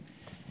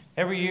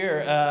Every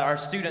year, our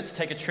students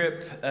take a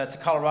trip to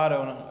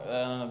Colorado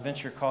on a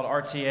venture called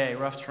RTA,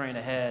 Rough Terrain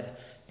Ahead.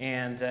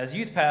 And as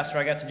youth pastor,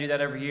 I got to do that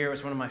every year. It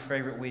was one of my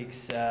favorite weeks.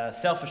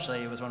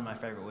 Selfishly, it was one of my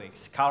favorite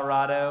weeks.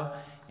 Colorado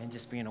and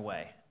just being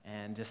away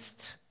and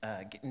just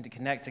getting to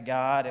connect to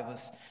God. It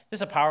was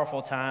just a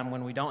powerful time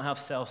when we don't have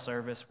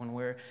self-service, when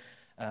we're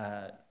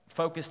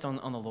focused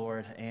on the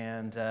Lord.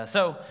 And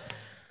so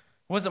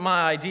it wasn't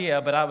my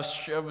idea, but I was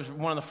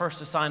one of the first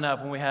to sign up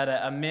when we had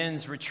a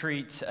men's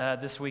retreat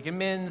this week, a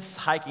men's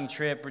hiking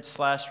trip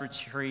slash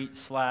retreat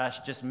slash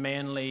just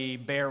manly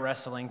bear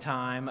wrestling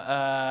time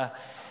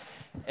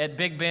at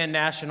Big Bend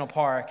National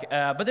Park.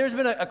 But there's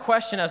been a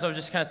question as I was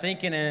just kind of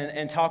thinking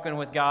and talking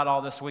with God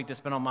all this week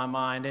that's been on my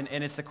mind,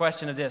 and it's the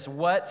question of this: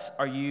 what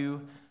are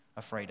you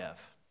afraid of?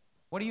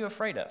 What are you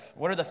afraid of?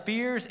 What are the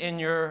fears in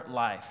your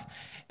life?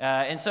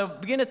 And so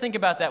begin to think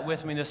about that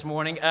with me this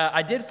morning.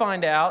 I did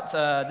find out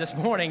this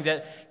morning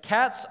that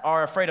cats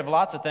are afraid of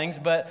lots of things,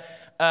 but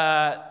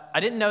I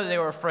didn't know they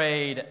were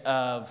afraid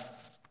of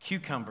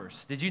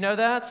cucumbers. Did you know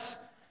that?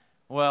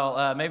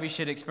 Well, maybe you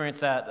should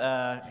experience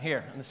that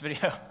here in this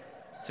video.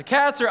 So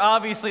cats are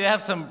obviously, they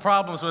have some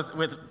problems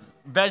with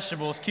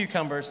vegetables,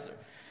 cucumbers.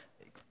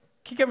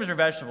 Cucumbers are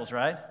vegetables,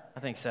 right? I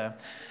think so.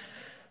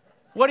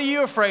 What are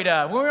you afraid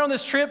of? When we were on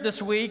this trip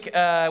this week, we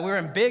were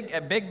at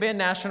Big Bend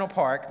National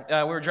Park.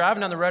 We were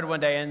driving down the road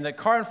one day, and the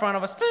car in front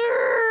of us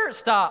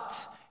stopped.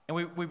 And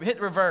we hit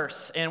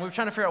reverse, and we were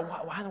trying to figure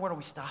out why in the world are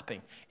we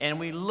stopping? And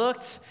we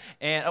looked,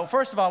 and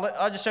first of all,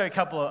 I'll just show you a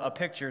couple of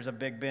pictures of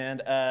Big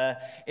Bend.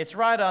 It's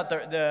right out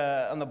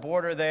on the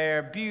border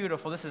there,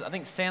 beautiful. This is, I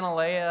think, Santa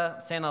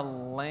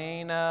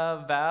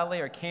Elena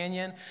Valley or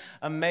Canyon.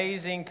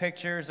 Amazing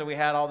pictures that we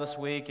had all this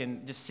week,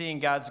 and just seeing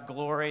God's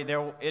glory.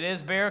 It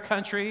is bear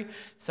country,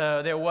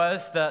 so there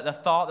was the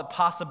thought, the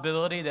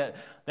possibility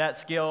that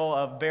skill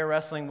of bear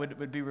wrestling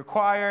would be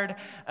required.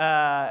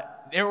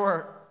 There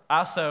were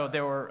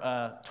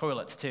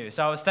toilets too.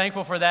 So I was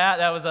thankful for that.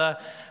 That was a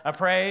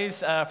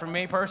praise for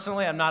me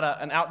personally. I'm not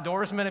an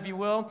outdoorsman, if you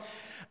will.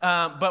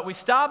 But we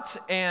stopped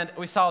and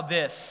we saw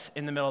this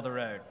in the middle of the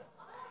road.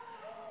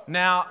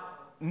 Now,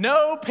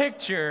 no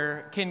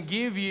picture can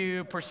give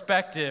you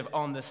perspective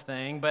on this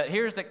thing, but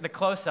here's the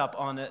close-up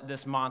on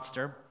this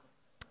monster.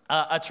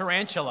 A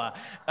tarantula,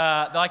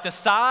 like the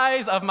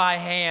size of my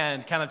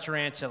hand kind of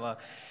tarantula.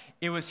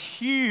 It was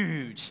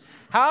huge.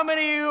 How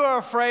many of you are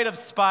afraid of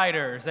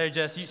spiders?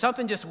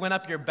 Something just went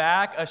up your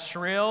back, a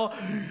shrill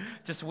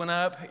just went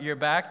up your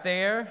back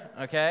there,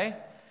 okay?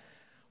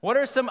 What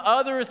are some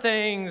other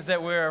things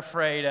that we're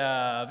afraid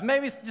of?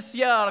 Maybe just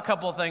yell out a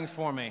couple of things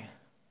for me.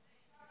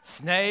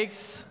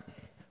 Snakes,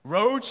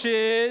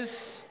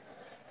 roaches,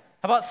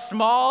 how about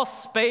small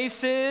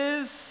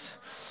spaces?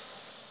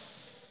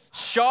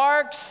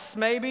 Sharks,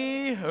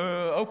 maybe,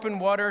 open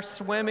water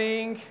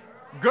swimming,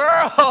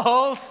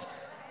 girls.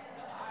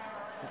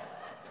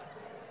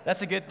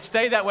 That's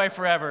stay that way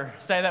forever.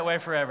 Stay that way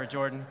forever,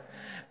 Jordan.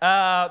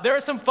 There are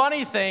some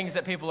funny things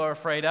that people are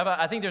afraid of.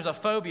 I think there's a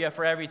phobia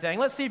for everything.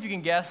 Let's see if you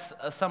can guess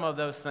some of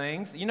those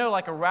things. You know,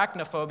 like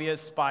arachnophobia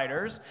is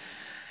spiders,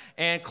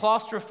 and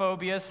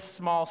claustrophobia is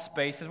small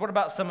spaces. What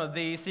about some of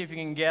these? See if you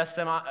can guess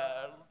them.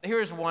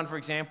 Here's one, for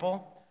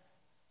example.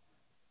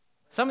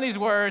 Some of these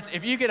words,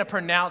 if you get to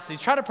pronounce these,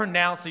 try to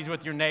pronounce these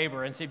with your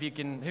neighbor and see if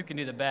who can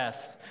do the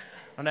best.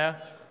 I know.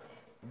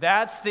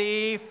 That's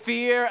the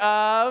fear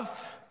of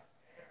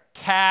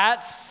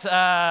cats.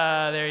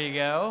 There you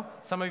go.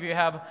 Some of you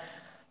have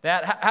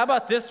that. How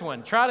about this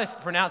one? Try to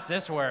pronounce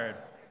this word.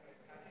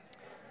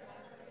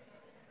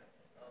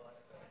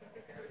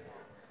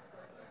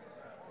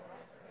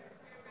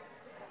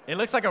 It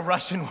looks like a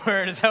Russian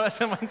word. Is that what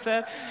someone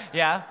said?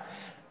 Yeah.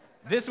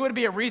 This would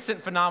be a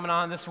recent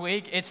phenomenon this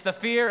week. It's the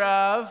fear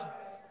of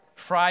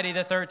Friday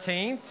the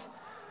 13th.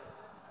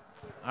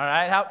 All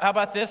right. How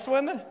about this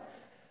one?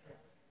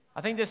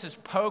 I think this is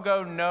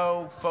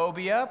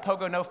pogonophobia.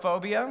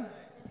 Pogonophobia.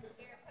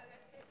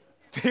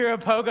 Fear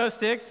of pogo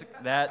sticks.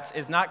 That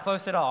is not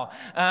close at all.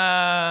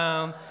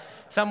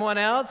 Someone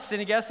else?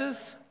 Any guesses?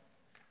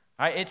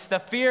 All right, it's the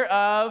fear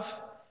of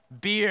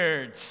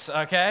beards.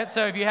 Okay,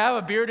 so if you have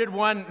a bearded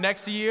one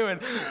next to you, and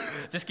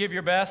just give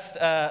your best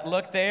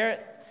look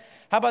there.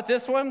 How about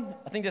this one?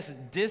 I think this is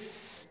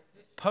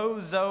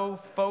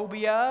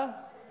disposophobia.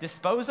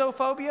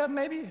 Disposophobia,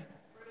 maybe?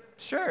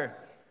 Sure.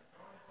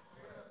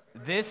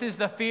 This is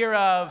the fear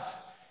of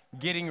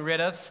getting rid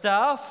of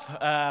stuff.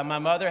 My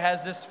mother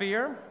has this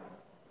fear.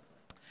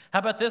 How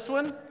about this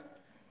one?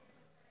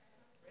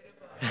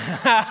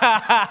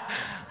 I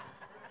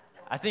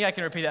think I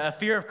can repeat that. A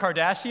fear of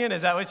Kardashian.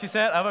 Is that what you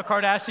said? Of a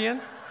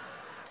Kardashian?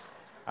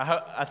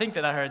 I think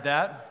that I heard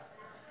that.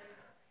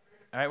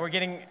 All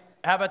right,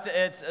 how about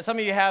some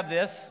of you have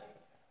this.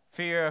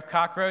 Fear of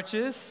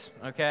cockroaches.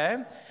 Okay.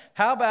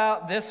 How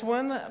about this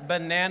one?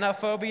 Banana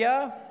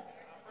phobia.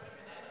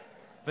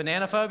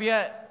 Banana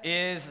phobia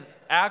is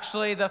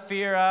actually the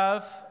fear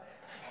of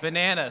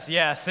bananas.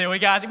 Yes, we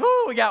got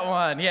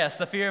one. Yes,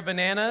 the fear of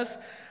bananas.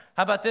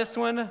 How about this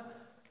one?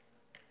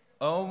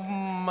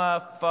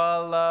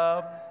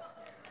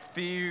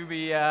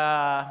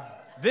 Phobia.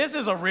 This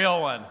is a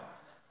real one.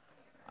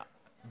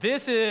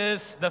 This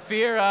is the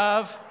fear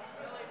of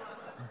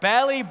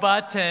belly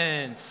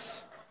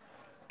buttons.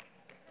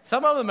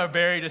 Some of them are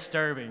very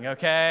disturbing,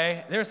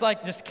 okay? There's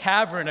like this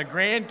cavern, a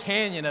Grand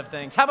Canyon of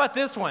things. How about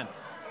this one?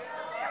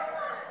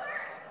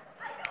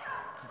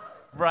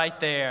 Right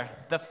there.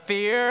 The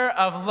fear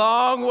of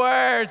long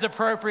words,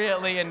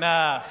 appropriately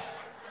enough.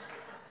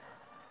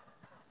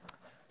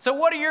 So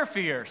what are your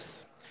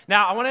fears?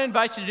 Now, I want to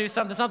invite you to do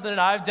something that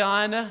I've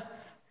done.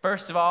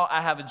 First of all,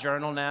 I have a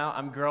journal now.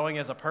 I'm growing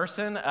as a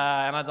person,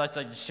 and I'd like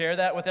to share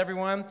that with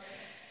everyone.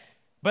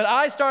 But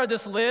I started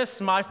this list,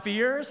 my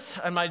fears,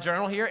 in my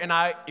journal here, and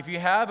if you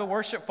have a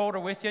worship folder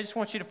with you, I just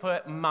want you to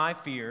put my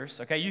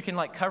fears, okay? You can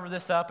cover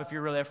this up if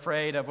you're really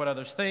afraid of what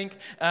others think,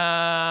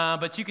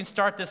 but you can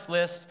start this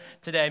list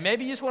today.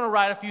 Maybe you just want to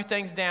write a few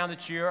things down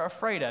that you're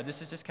afraid of.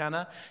 This is just kind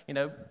of,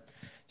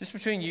 just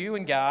between you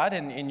and God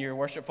and in your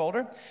worship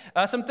folder.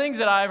 Some things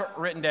that I've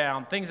written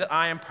down, things that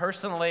I am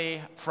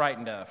personally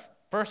frightened of.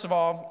 First of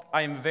all,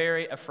 I am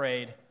very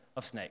afraid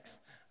of snakes.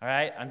 All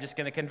right, I'm just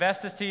going to confess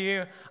this to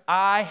you.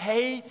 I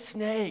hate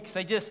snakes.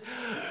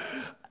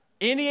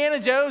 Indiana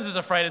Jones is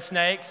afraid of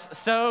snakes,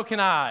 so can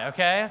I,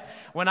 okay?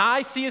 When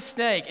I see a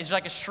snake, it's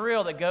like a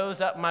shrill that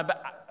goes up my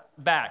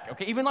back,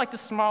 okay? Even like the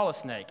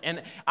smallest snake.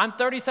 And I'm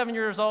 37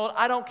 years old.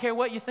 I don't care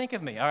what you think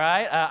of me, all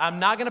right? I'm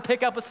not going to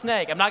pick up a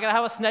snake. I'm not going to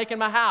have a snake in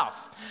my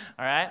house,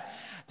 all right?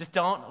 Just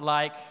don't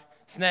like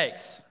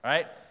snakes, all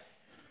right?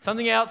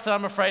 Something else that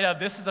I'm afraid of,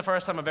 this is the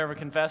first time I've ever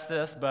confessed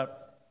this,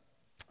 but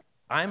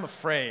I'm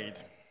afraid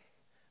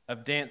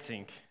of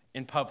dancing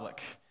in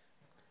public.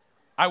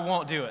 I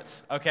won't do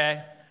it,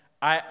 okay?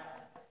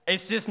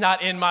 It's just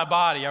not in my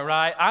body, all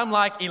right? I'm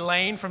like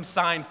Elaine from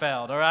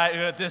Seinfeld, all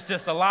right? There's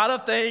just a lot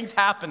of things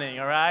happening,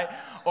 all right?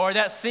 Or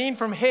that scene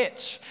from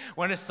Hitch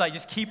when it's like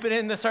just keep it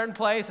in a certain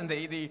place and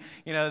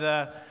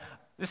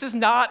this is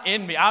not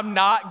in me. I'm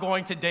not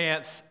going to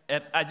dance.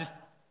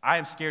 I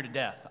am scared to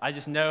death. I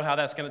just know how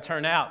that's going to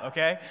turn out,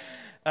 okay?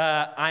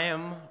 I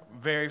am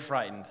very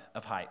frightened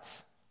of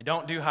heights. I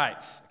don't do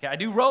heights. Okay, I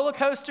do roller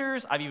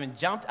coasters. I've even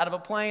jumped out of a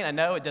plane. I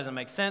know it doesn't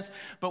make sense,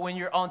 but when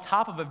you're on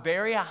top of a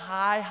very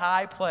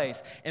high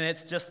place, and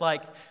it's just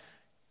like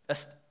a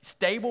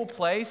stable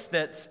place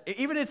it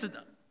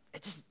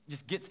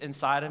just gets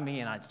inside of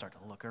me, and I start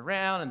to look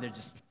around, and there's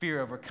just fear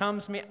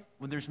overcomes me.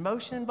 When there's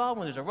motion involved,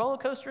 when there's a roller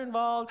coaster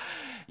involved,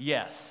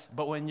 yes.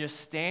 But when you're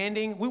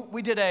standing,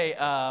 we did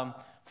a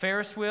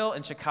Ferris wheel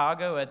in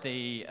Chicago at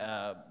the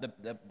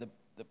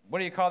what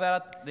do you call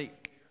that? The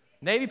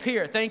Navy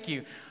Pier, thank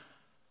you.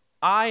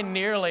 I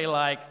nearly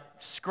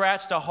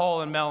scratched a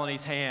hole in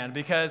Melanie's hand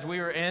because we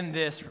were in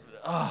this,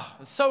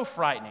 so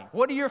frightening.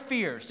 What are your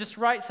fears? Just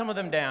write some of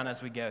them down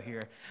as we go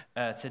here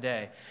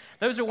today.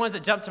 Those are ones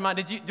that jumped to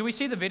mind. Do we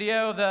see the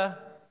video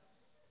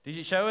did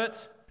you show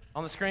it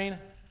on the screen?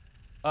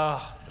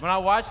 When I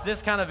watch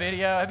this kind of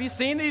video, have you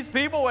seen these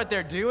people, what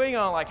they're doing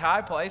on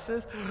high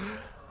places?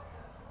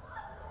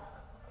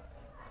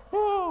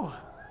 Woo.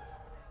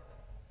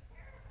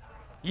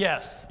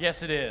 Yes,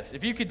 it is.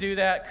 If you could do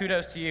that,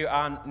 kudos to you.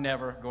 I'm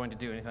never going to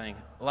do anything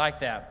like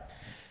that.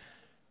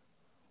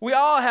 We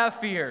all have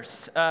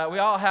fears. We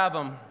all have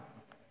them.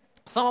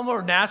 Some of them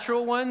are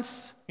natural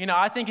ones.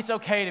 I think it's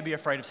okay to be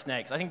afraid of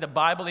snakes. I think the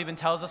Bible even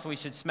tells us we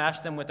should smash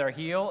them with our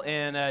heel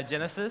in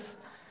Genesis.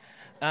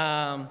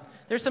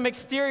 There's some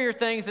exterior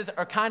things that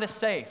are kind of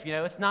safe.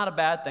 It's not a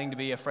bad thing to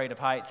be afraid of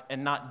heights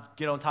and not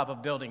get on top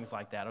of buildings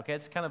like that, okay?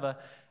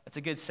 It's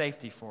a good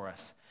safety for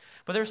us.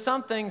 But there's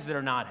some things that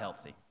are not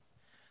healthy.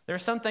 There are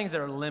some things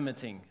that are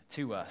limiting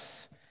to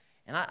us.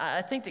 And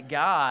I think that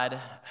God,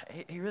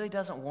 He really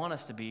doesn't want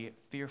us to be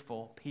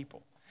fearful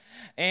people.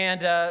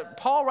 And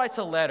Paul writes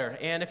a letter.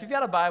 And if you've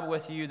got a Bible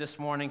with you this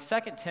morning, 2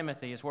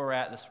 Timothy is where we're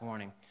at this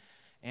morning.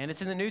 And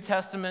it's in the New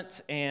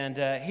Testament.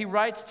 And he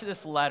writes to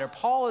this letter.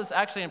 Paul is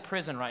actually in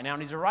prison right now.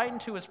 And he's writing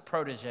to his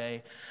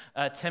protege,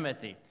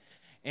 Timothy.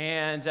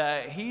 And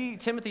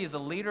Timothy is the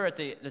leader at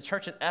the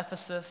church at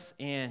Ephesus.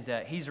 And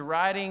he's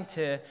writing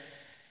to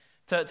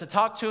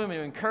talk to him and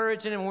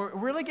encourage him. And we're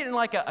really getting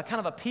a kind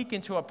of a peek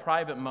into a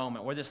private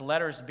moment where this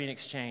letter is being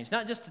exchanged,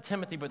 not just to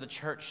Timothy, but the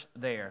church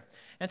there.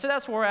 And so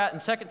that's where we're at in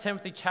 2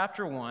 Timothy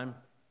chapter 1.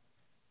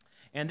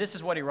 And this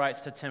is what he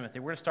writes to Timothy.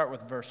 We're going to start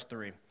with verse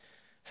 3. It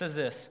says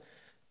this,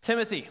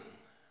 Timothy,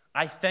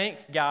 I thank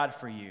God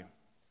for you,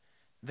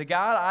 the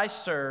God I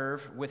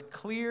serve with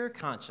clear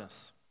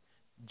conscience,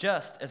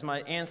 just as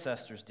my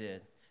ancestors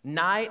did.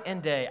 Night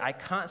and day, I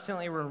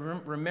constantly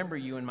remember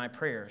you in my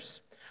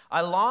prayers.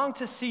 I long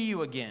to see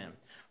you again,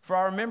 for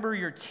I remember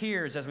your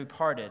tears as we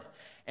parted,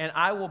 and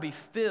I will be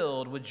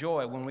filled with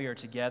joy when we are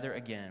together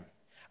again.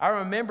 I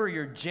remember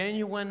your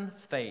genuine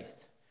faith,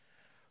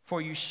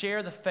 for you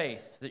share the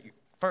faith that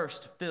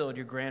first filled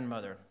your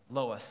grandmother,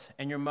 Lois,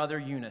 and your mother,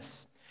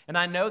 Eunice. And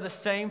I know the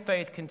same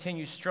faith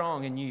continues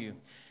strong in you.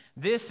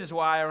 This is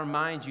why I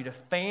remind you to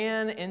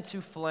fan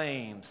into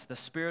flames the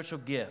spiritual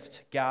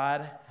gift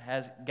God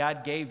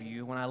gave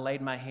you when I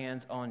laid my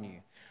hands on you.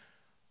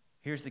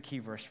 Here's the key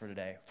verse for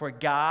today. For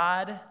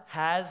God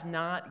has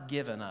not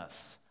given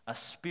us A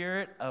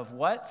spirit of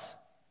what?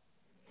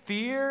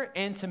 Fear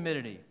and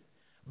timidity,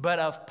 but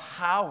of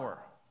power,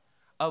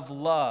 of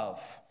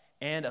love,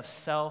 and of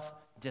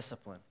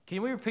self-discipline.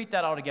 Can we repeat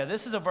that all together?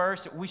 This is a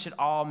verse that we should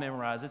all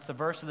memorize. It's the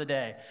verse of the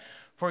day.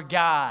 For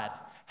God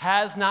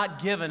has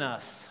not given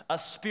us a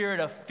spirit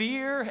of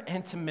fear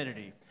and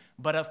timidity,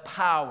 but of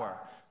power,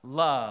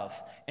 love,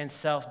 and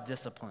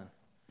self-discipline.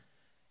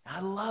 I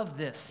love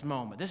this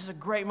moment. This is a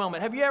great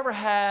moment. Have you ever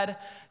had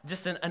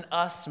just an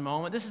us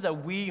moment? This is a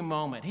we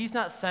moment. He's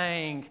not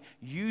saying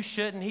you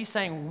shouldn't. He's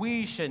saying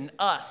we shouldn't,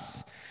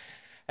 us.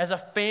 As a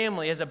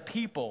family, as a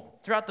people,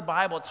 throughout the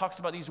Bible, it talks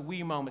about these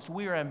we moments.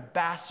 We are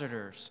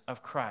ambassadors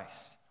of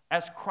Christ.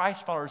 As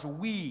Christ followers,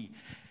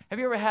 have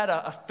you ever had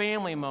a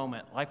family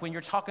moment, like when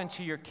you're talking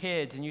to your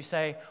kids and you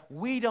say,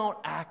 we don't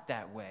act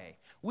that way.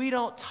 We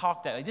don't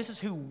talk that way. This is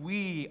who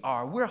we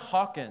are. We're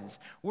Hawkins.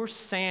 We're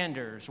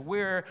Sanders.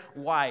 We're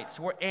Whites.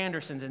 We're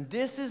Andersons. And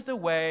this is the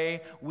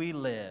way we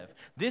live.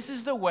 This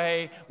is the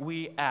way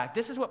we act.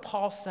 This is what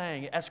Paul's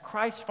saying. As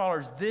Christ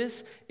followers,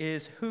 this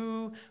is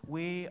who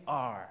we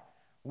are.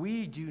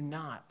 We do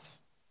not,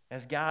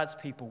 as God's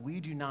people, we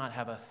do not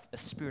have a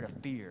spirit of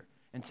fear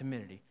and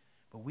timidity,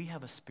 but we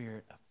have a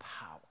spirit of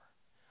power,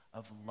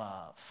 of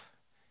love,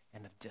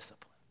 and of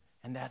discipline.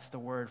 And that's the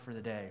word for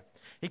the day.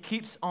 He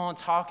keeps on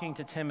talking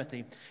to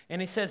Timothy,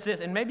 and he says this,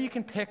 and maybe you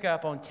can pick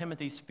up on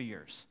Timothy's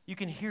fears. You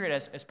can hear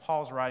it as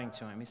Paul's writing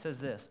to him. He says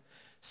this,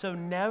 so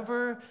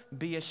never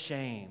be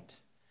ashamed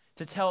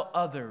to tell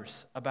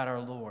others about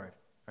our Lord.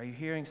 Are you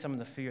hearing some of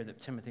the fear that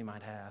Timothy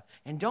might have?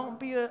 And don't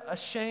be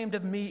ashamed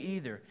of me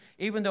either,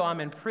 even though I'm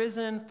in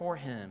prison for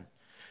him.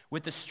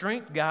 With the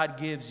strength God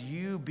gives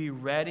you, be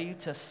ready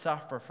to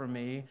suffer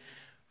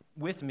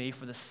with me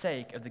for the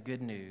sake of the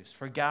good news.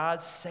 For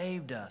God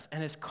saved us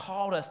and has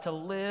called us to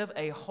live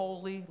a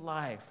holy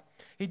life.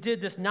 He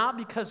did this not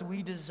because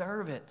we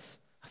deserve it.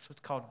 That's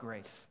what's called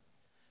grace.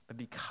 But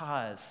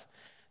because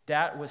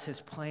that was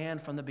his plan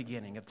from the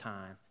beginning of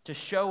time, to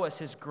show us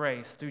his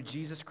grace through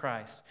Jesus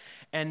Christ.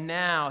 And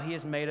now he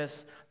has made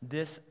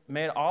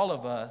all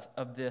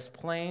of this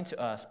plain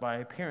to us by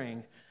the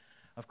appearing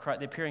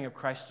of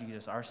Christ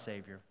Jesus, our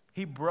Savior.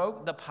 He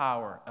broke the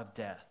power of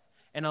death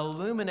and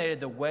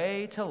illuminated the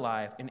way to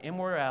life and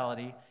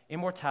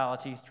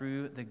immortality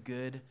through the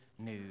good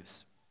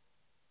news.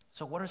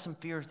 So what are some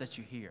fears that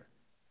you hear?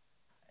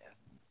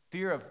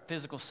 Fear of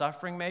physical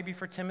suffering maybe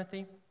for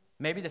Timothy,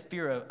 maybe the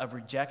fear of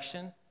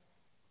rejection,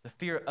 the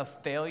fear of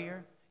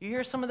failure. You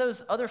hear some of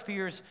those other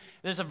fears.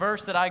 There's a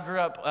verse that I grew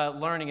up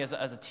learning as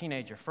a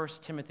teenager, 1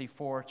 Timothy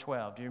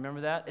 4:12. Do you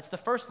remember that? It's the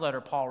first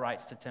letter Paul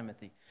writes to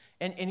Timothy.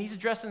 And he's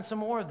addressing some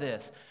more of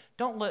this.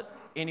 Don't let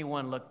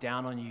anyone look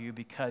down on you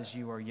because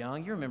you are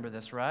young. You remember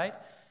this, right?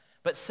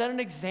 But set an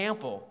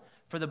example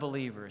for the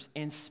believers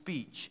in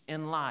speech,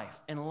 in life,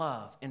 in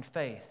love, in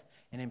faith,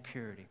 and in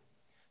purity.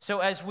 So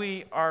as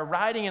we are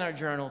writing in our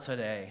journal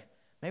today,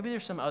 maybe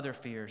there's some other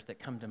fears that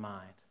come to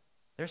mind.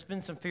 There's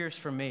been some fears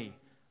for me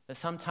that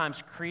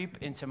sometimes creep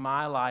into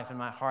my life and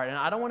my heart, and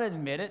I don't want to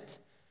admit it,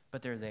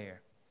 but they're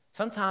there.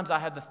 Sometimes I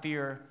have the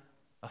fear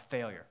of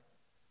failure.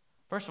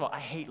 First of all, I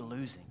hate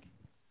losing.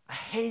 I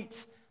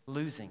hate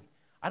losing.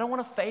 I don't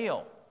want to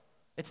fail.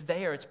 It's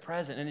there, it's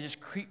present, and it just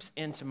creeps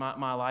into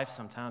my life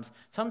sometimes.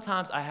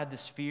 Sometimes I have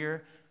this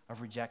fear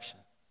of rejection.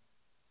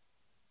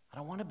 I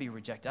don't want to be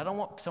rejected. I don't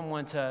want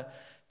someone to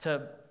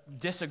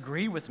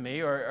disagree with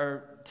me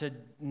or to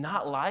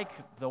not like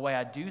the way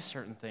I do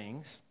certain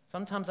things.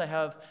 Sometimes I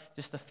have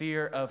just the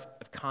fear of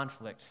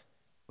conflict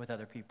with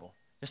other people.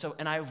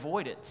 And I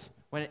avoid it,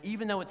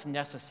 even though it's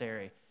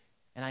necessary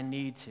and I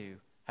need to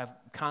have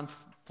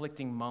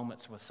conflicting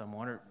moments with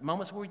someone or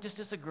moments where we just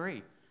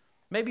disagree.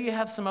 Maybe you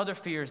have some other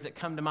fears that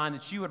come to mind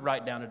that you would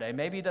write down today.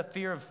 Maybe the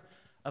fear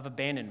of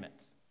abandonment,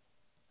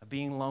 of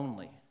being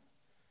lonely,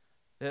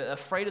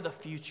 afraid of the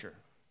future,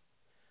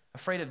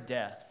 afraid of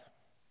death.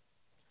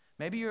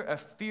 Maybe you're a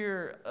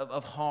fear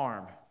of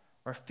harm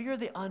or a fear of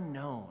the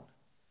unknown.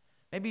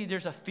 Maybe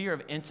there's a fear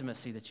of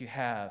intimacy that you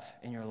have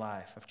in your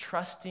life, of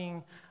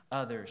trusting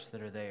others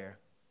that are there.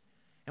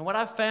 And what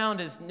I've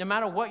found is no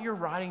matter what you're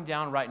writing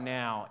down right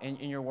now in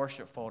your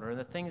worship folder,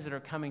 the things that are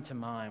coming to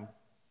mind,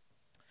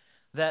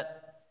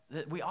 that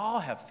we all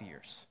have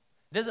fears.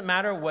 It doesn't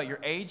matter what your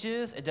age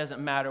is. It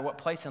doesn't matter what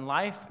place in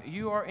life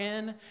you are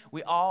in.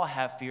 We all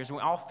have fears, and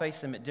we all face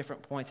them at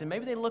different points, and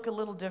maybe they look a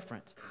little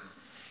different.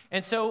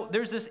 And so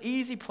there's this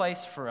easy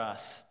place for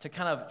us to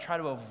kind of try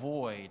to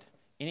avoid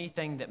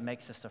anything that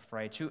makes us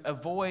afraid, to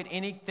avoid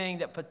anything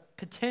that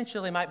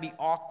potentially might be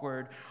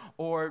awkward,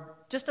 or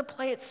just to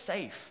play it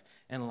safe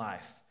in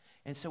life.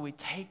 And so we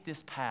take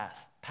this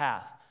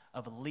path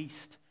of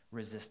least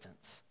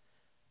resistance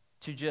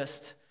to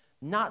just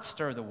not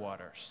stir the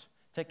waters,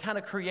 to kind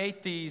of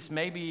create these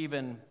maybe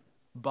even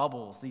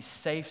bubbles, these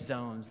safe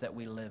zones that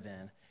we live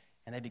in,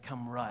 and they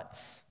become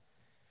ruts.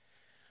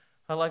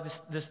 I like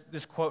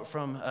this quote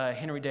from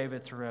Henry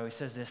David Thoreau. He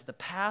says this, "The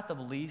path of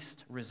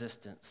least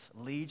resistance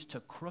leads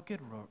to crooked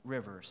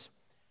rivers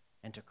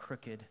and to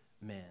crooked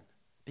men."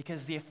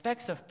 Because the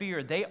effects of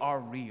fear, they are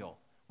real.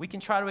 We can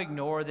try to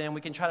ignore them.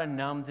 We can try to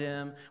numb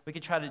them. We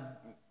can try to,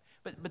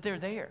 but they're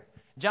there.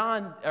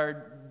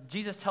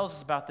 Jesus tells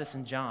us about this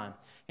in John.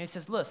 And he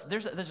says, listen,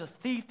 there's a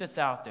thief that's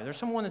out there. There's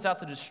someone that's out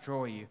to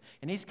destroy you.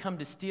 And he's come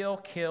to steal,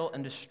 kill,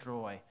 and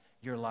destroy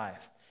your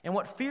life. And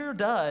what fear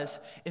does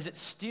is it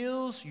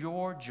steals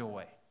your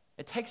joy.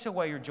 It takes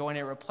away your joy and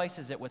it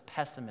replaces it with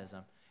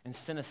pessimism and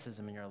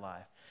cynicism in your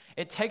life.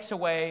 It takes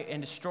away and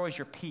destroys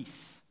your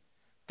peace.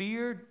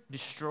 Fear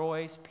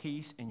destroys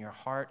peace in your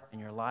heart, in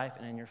your life,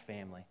 and in your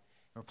family.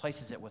 It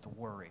replaces it with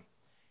worry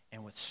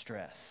and with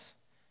stress.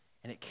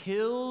 And it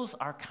kills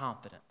our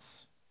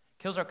confidence.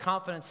 It kills our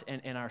confidence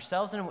in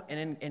ourselves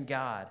and in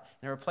God.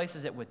 And it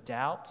replaces it with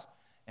doubt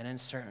and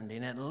uncertainty.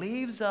 And it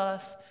leaves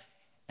us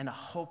in a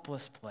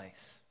hopeless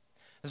place.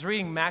 I was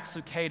reading Max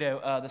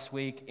Lucado this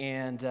week,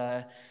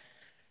 and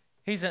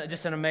he's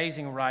just an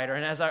amazing writer.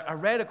 And as I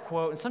read a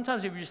quote, and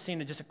sometimes if you've just seen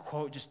it, just a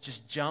quote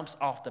just jumps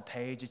off the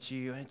page at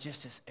you, and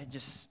it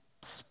just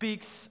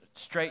speaks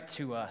straight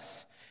to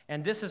us.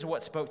 And this is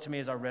what spoke to me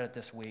as I read it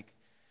this week.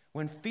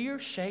 When fear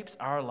shapes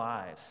our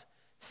lives,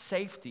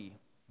 safety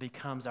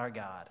becomes our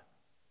God.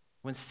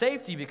 When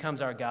safety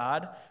becomes our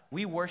God,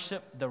 we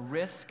worship the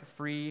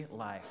risk-free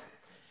life.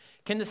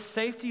 Can the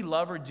safety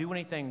lover do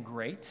anything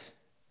great?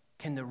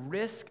 Can the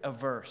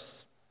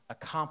risk-averse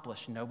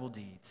accomplish noble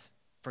deeds?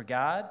 For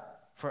God?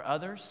 For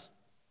others?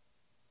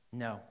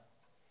 No.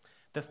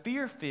 The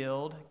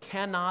fear-filled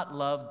cannot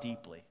love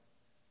deeply.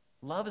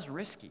 Love is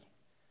risky.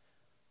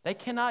 They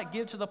cannot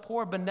give to the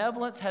poor.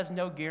 Benevolence has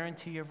no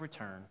guarantee of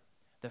return.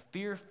 The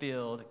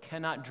fear-filled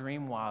cannot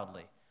dream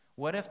wildly.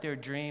 What if their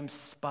dreams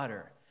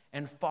sputter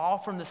and fall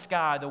from the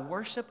sky? The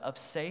worship of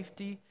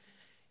safety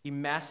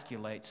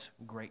emasculates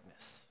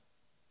greatness.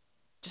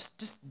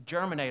 Just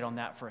germinate on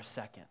that for a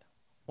second.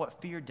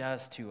 What fear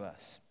does to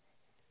us.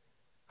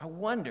 I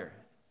wonder,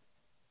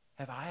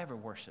 have I ever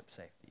worshiped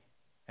safety?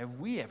 Have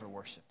we ever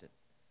worshiped it?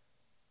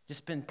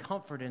 Just been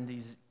comfort in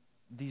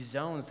these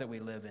zones that we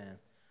live in.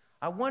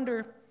 I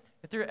wonder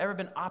if there have ever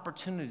been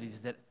opportunities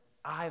that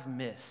I've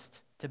missed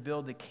to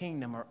build the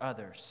kingdom or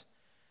others.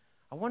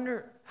 I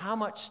wonder how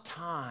much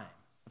time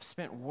I've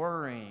spent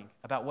worrying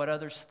about what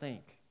others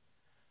think,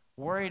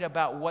 worried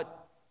about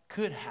what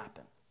could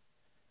happen.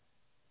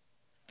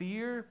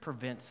 Fear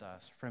prevents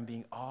us from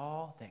being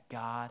all that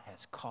God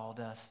has called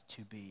us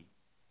to be.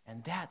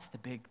 And that's the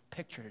big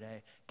picture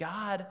today.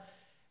 God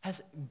has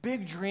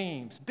big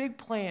dreams, big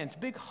plans,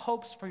 big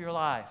hopes for your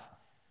life.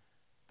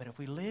 But if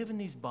we live in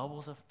these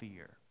bubbles of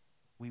fear,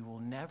 we will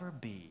never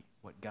be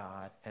what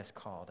God has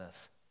called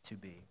us to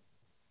be.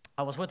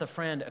 I was with a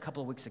friend a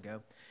couple of weeks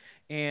ago,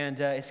 and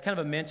it's kind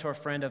of a mentor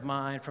friend of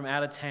mine from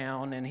out of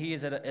town, and he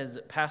is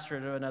a pastor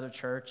at another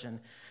church,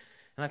 and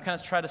I've kind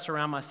of tried to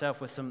surround myself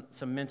with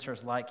some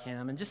mentors like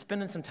him, and just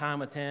spending some time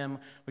with him.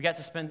 We got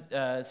to spend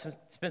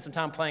some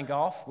time playing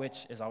golf,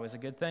 which is always a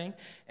good thing,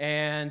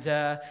 and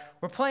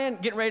we're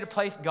getting ready to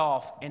play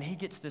golf, and he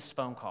gets this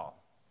phone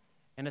call,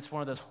 and it's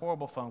one of those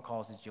horrible phone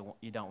calls that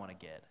you don't want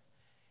to get,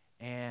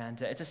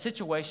 and it's a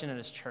situation in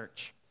his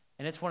church,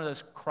 and it's one of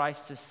those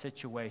crisis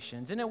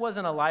situations, and it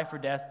wasn't a life or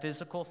death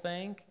physical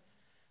thing,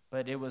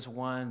 but it was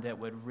one that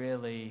would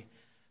really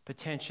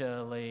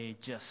potentially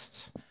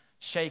just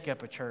shake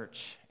up a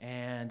church,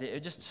 and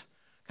it just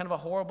kind of a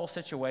horrible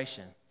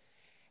situation.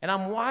 And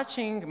I'm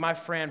watching my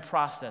friend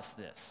process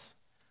this.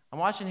 I'm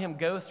watching him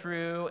go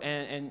through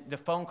and the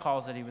phone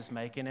calls that he was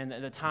making and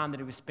the time that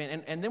he was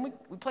spending, and then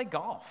we play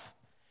golf.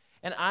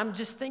 And I'm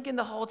just thinking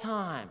the whole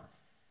time,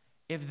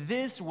 if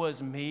this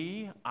was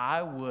me,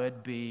 I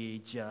would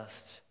be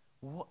just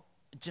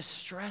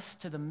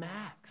stressed to the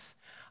max.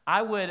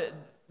 I would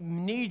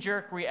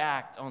knee-jerk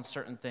react on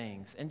certain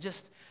things, and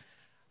just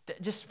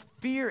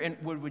fear and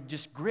would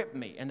just grip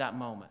me in that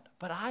moment.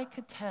 But I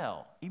could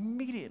tell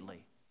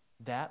immediately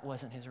that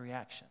wasn't his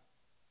reaction.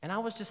 And I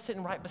was just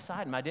sitting right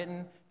beside him. I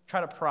didn't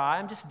try to pry.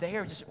 I'm just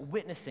there, just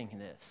witnessing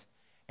this.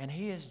 And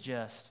he is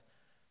just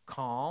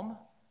calm,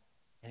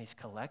 and he's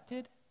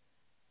collected,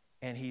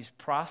 and he's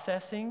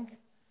processing.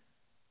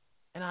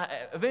 And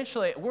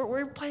eventually,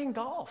 we're playing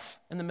golf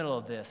in the middle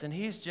of this, and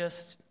he's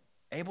just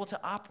able to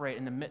operate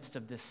in the midst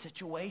of this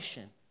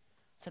situation.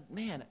 I said,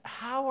 man,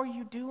 how are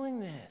you doing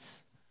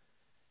this?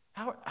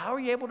 How are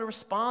you able to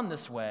respond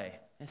this way?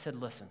 And he said,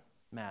 listen,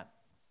 Matt.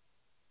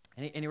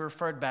 And he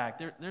referred back.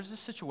 There's this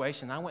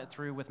situation I went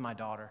through with my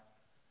daughter.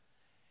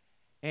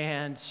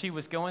 And she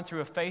was going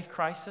through a faith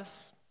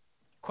crisis,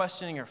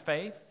 questioning her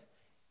faith.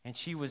 And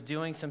she was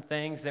doing some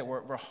things that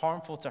were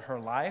harmful to her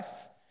life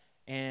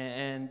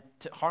and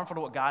harmful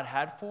to what God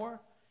had for her.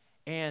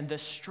 And the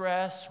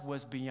stress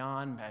was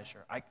beyond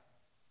measure. I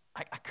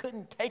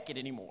couldn't take it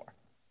anymore.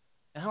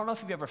 And I don't know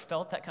if you've ever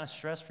felt that kind of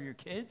stress for your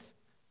kids.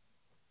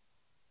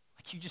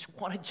 Like you just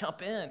want to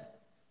jump in.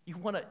 You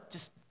want to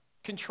just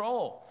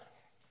control.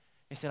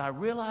 He said, I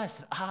realized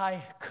that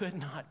I could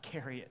not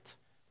carry it.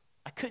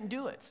 I couldn't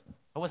do it.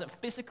 I wasn't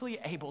physically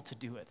able to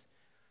do it.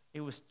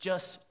 It was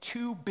just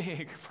too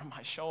big for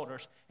my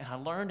shoulders. And I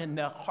learned in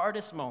the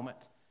hardest moment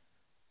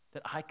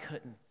that I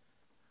couldn't,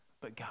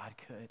 but God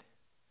could.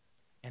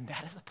 And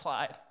that is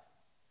applied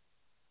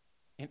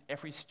in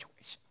every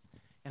situation.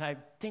 And I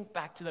think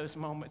back to those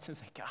moments and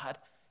say, God,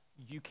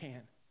 you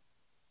can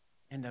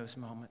in those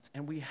moments.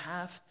 And we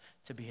have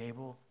to be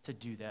able to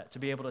do that, to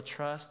be able to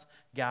trust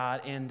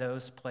God in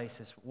those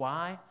places.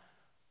 Why?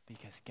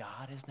 Because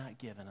God has not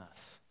given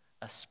us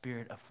a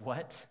spirit of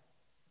what?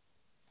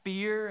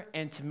 Fear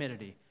and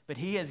timidity. But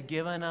he has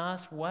given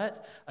us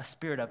what? A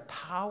spirit of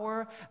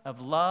power, of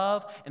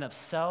love, and of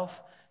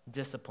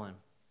self-discipline.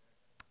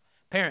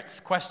 Parents,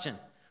 question.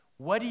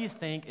 What do you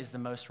think is the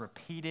most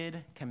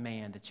repeated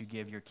command that you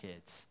give your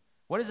kids?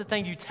 What is the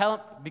thing you tell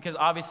them? Because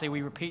obviously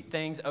we repeat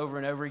things over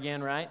and over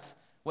again, right?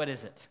 What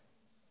is it?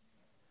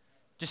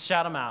 Just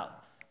shout them out.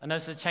 I know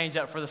it's a change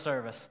up for the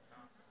service.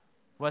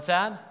 What's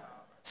that?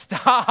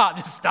 Stop.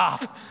 Just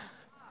stop.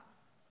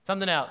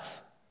 Something else.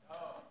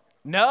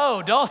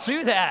 No, don't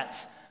do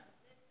that.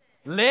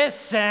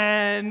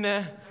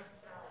 Listen.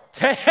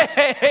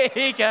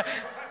 Take a,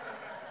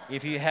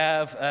 if you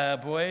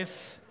have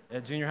boys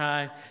at junior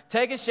high,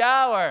 take a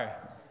shower.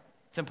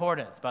 It's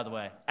important, by the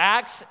way.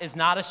 Acts is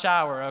not a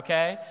shower,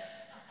 okay?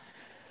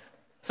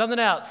 Something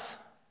else.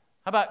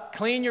 How about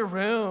clean your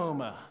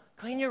room?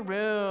 Clean your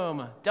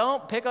room.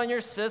 Don't pick on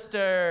your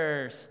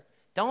sisters.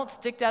 Don't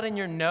stick that in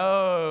your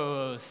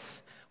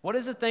nose. What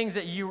is the things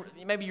that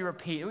maybe you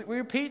repeat? We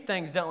repeat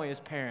things, don't we, as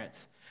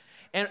parents?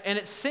 And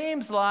it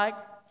seems like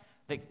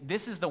that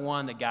this is the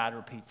one that God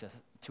repeats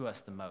to us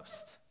the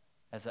most.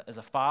 As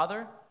a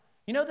father,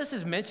 you know this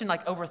is mentioned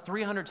like over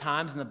 300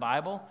 times in the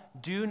Bible.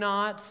 Do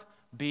not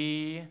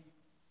be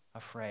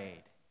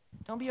afraid.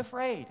 Don't be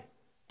afraid.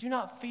 Do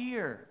not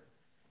fear.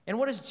 And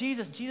what is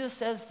Jesus? Jesus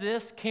says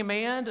this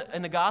command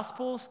in the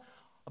Gospels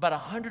about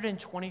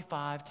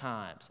 125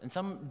 times in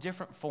some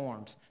different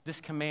forms. This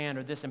command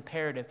or this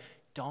imperative,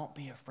 don't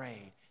be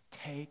afraid.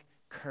 Take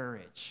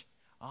courage.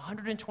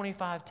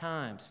 125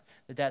 times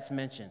that's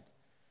mentioned.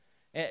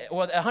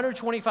 Well,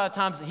 125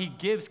 times that he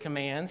gives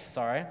commands,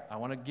 I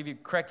want to give you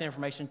correct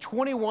information.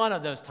 21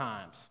 of those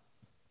times,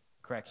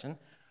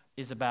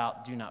 is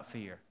about do not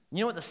fear. You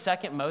know what the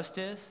second most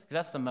is? Because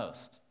that's the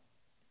most.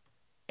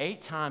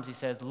 8 times he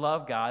says,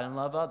 love God and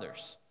love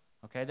others.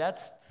 Okay,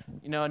 that's,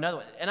 another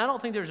one. And I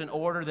don't think there's an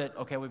order that,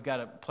 okay, we've got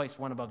to place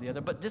one above the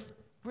other, but just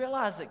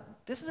realize that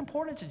this is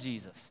important to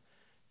Jesus.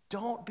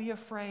 Don't be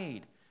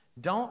afraid.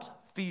 Don't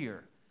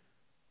fear.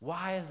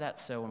 Why is that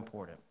so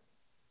important?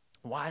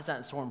 Why is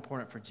that so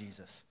important for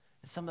Jesus?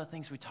 It's some of the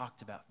things we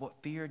talked about, what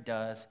fear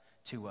does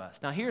to us.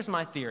 Now, here's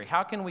my theory.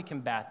 How can we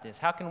combat this?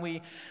 How can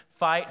we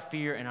fight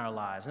fear in our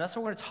lives? And that's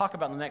what we're going to talk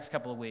about in the next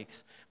couple of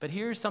weeks. But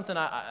here's something,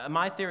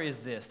 my theory is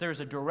this. There's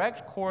a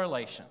direct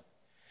correlation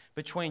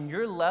between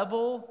your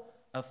level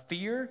of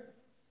fear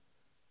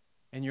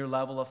and your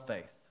level of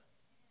faith.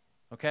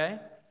 Okay?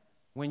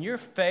 When your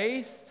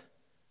faith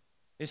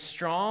is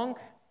strong,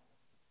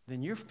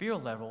 then your fear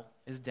level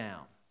is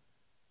down.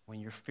 When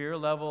your fear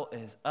level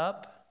is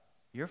up,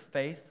 your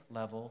faith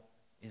level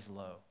is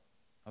low.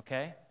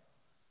 Okay?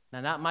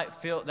 Now that might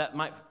feel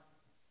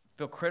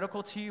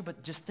critical to you,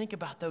 but just think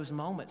about those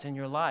moments in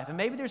your life. And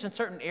maybe there's a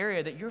certain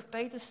area that your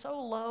faith is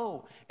so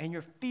low and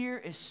your fear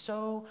is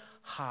so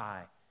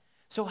high.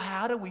 So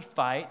how do we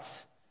fight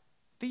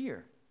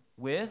fear?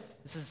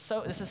 This is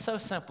so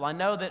simple. I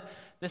know that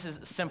this is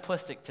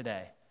simplistic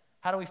today.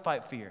 How do we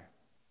fight fear?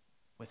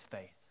 With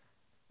faith.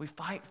 We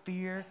fight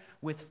fear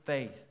with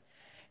faith.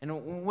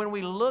 And when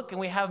we look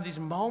and we have these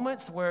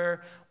moments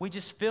where we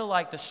just feel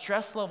like the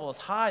stress level is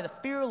high, the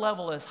fear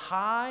level is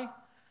high,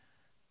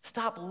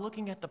 stop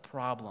looking at the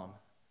problem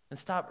and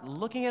stop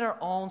looking at our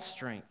own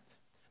strength.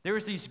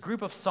 There's these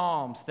group of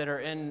Psalms that are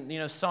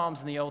in,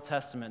 Psalms in the Old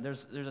Testament.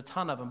 There's a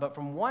ton of them, but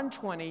from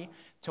 120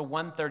 to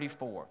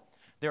 134,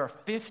 there are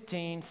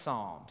 15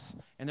 Psalms,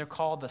 and they're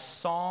called the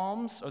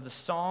Psalms or the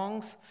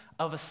Songs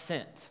of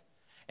Ascent.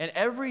 And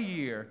every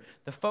year,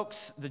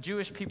 the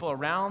Jewish people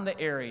around the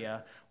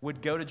area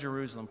would go to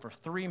Jerusalem for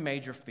 3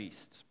 major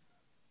feasts.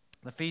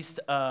 The feast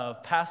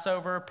of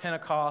Passover,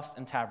 Pentecost,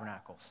 and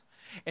Tabernacles.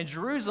 And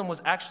Jerusalem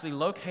was actually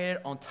located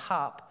on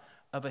top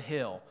of a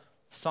hill.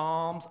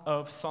 Songs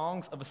of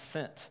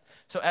Ascent.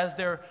 So as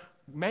they're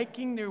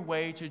making their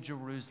way to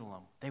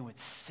Jerusalem, they would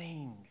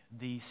sing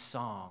these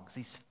songs,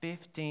 these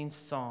 15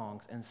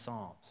 songs and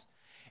psalms.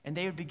 And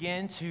they would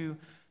begin to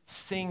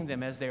sing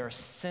them as they are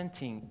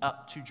ascending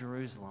up to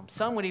Jerusalem.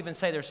 Some would even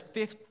say there's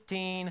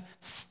 15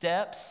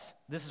 steps,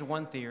 this is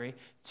one theory,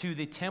 to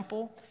the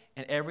temple,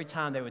 and every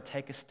time they would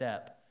take a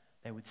step,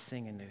 they would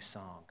sing a new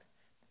song.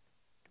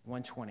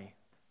 120,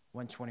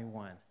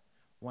 121,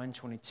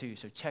 122.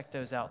 So check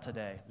those out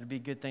today. It would be a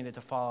good thing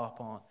to follow up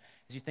on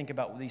as you think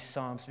about these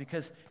psalms,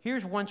 because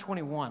here's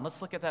 121.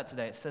 Let's look at that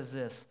today. It says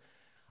this,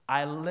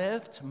 I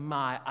lift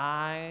my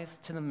eyes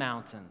to the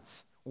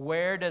mountains.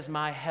 Where does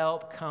my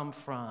help come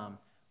from?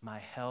 My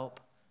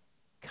help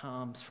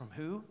comes from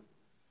who?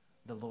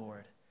 The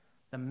Lord,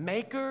 the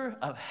maker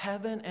of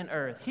heaven and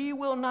earth. He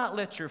will not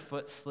let your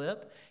foot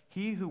slip.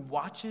 He who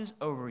watches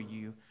over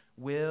you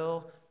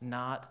will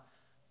not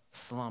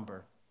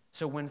slumber.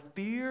 So when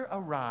fear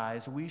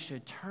arises, we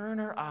should turn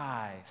our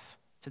eyes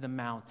to the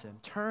mountain.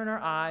 Turn our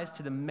eyes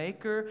to the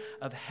maker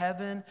of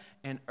heaven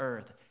and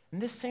earth.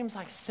 And this seems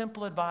like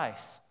simple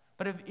advice.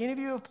 But if any of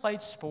you have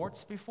played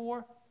sports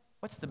before,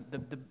 what's the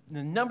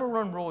number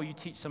one rule you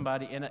teach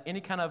somebody in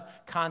any kind of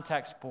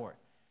contact sport?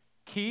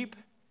 Keep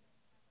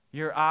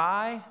your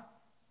eye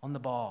on the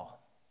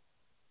ball.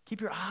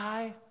 Keep your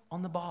eye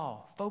on the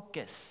ball.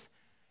 Focus.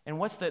 And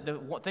what's the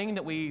thing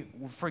that we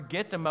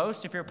forget the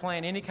most if you're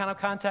playing any kind of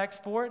contact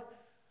sport?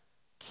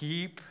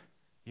 Keep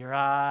your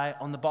eye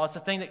on the ball. It's the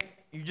thing that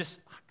you just,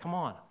 come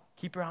on,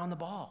 keep your eye on the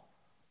ball.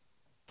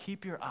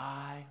 Keep your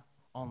eye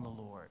on the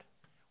Lord.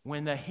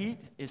 When the heat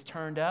is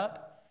turned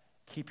up,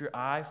 keep your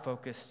eye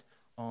focused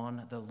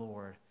on the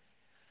Lord.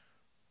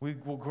 We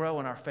will grow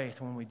in our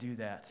faith when we do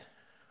that.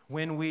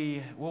 When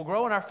we will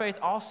grow in our faith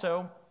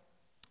also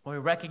when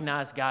we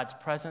recognize God's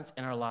presence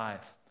in our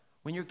life.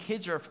 When your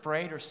kids are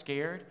afraid or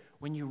scared,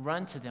 when you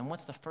run to them,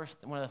 what's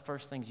one of the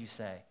first things you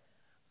say?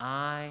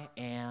 I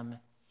am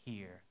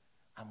here.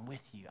 I'm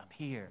with you. I'm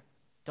here.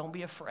 Don't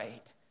be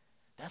afraid.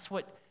 That's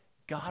what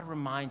God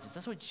reminds us.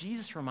 That's what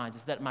Jesus reminds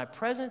us, that my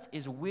presence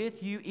is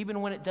with you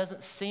even when it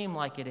doesn't seem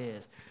like it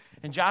is.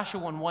 In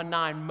Joshua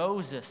 1:9,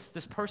 Moses,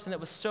 this person that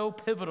was so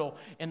pivotal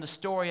in the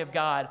story of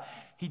God,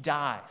 he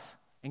dies.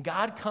 And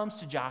God comes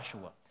to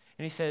Joshua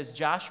and he says,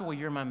 Joshua,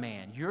 you're my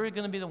man. You're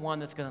going to be the one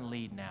that's going to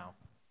lead now.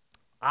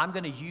 I'm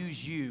going to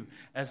use you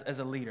as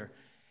a leader.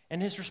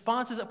 And his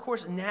response is, of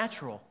course,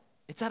 natural.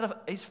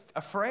 He's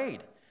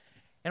afraid.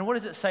 And what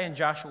does it say in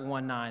Joshua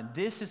 1:9?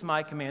 This is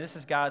my command. This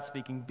is God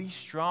speaking. Be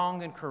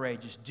strong and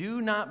courageous.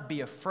 Do not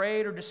be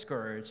afraid or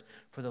discouraged,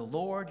 for the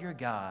Lord your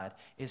God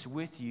is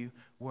with you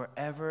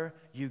wherever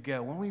you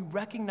go. When we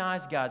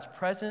recognize God's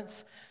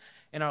presence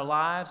in our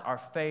lives, our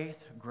faith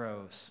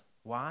grows.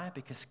 Why?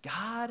 Because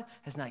God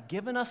has not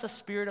given us a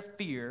spirit of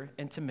fear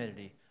and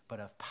timidity, but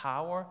of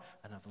power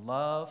and of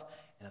love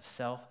and of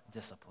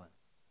self-discipline.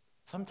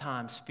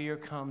 Sometimes fear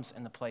comes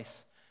in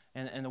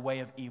the way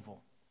of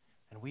evil.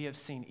 And we have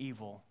seen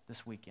evil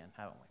this weekend,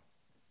 haven't we?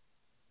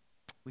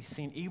 We've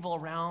seen evil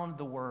around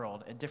the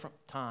world at different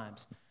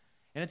times.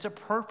 And it's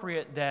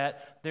appropriate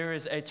that there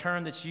is a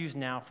term that's used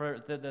now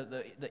for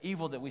the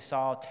evil that we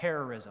saw,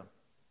 terrorism.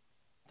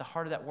 The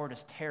heart of that word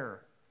is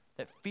terror.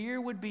 That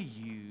fear would be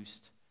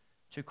used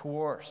to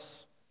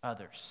coerce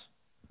others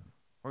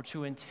or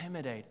to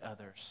intimidate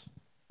others.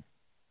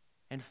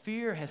 And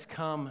fear has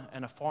come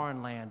in a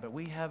foreign land, but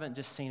we haven't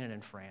just seen it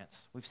in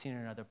France. We've seen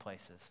it in other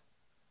places.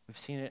 We've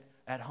seen it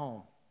at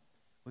home.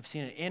 We've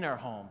seen it in our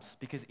homes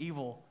because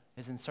evil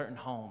is in certain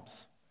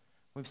homes.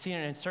 We've seen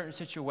it in certain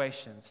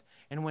situations.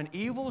 And when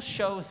evil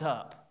shows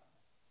up,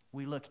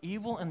 we look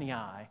evil in the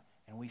eye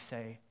and we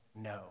say,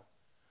 no.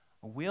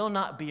 We will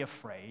not be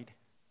afraid.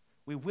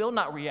 We will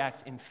not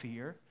react in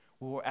fear.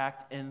 We will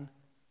act in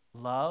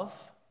love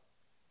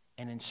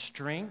and in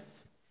strength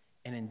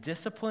and in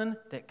discipline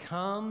that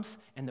comes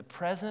in the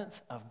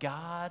presence of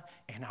God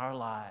in our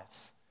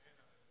lives.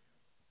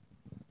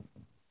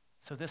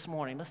 So this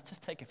morning, let's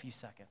just take a few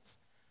seconds.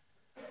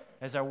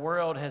 As our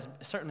world has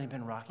certainly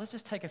been rocked, let's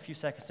just take a few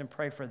seconds and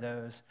pray for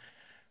those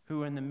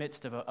who are in the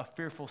midst of a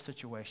fearful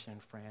situation in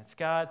France.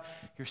 God,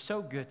 you're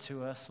so good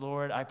to us,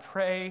 Lord. I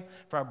pray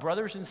for our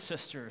brothers and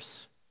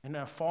sisters in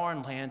a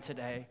foreign land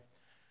today.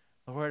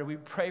 Lord, we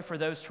pray for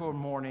those who are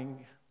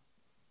mourning,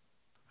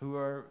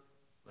 who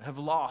have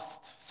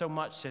lost so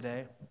much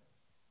today.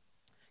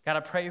 God, I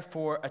pray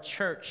for a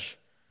church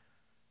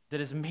that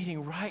is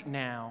meeting right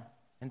now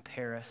in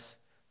Paris.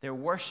 They're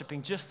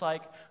worshiping just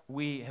like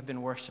we have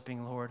been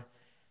worshiping, Lord.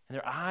 And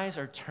their eyes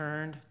are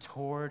turned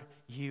toward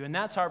you. And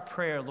that's our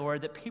prayer,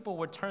 Lord, that people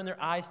would turn their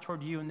eyes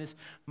toward you in this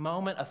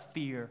moment of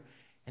fear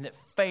and that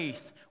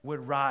faith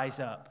would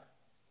rise up.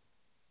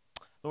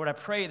 Lord, I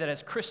pray that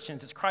as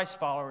Christians, as Christ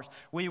followers,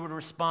 we would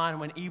respond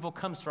when evil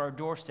comes to our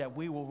doorstep.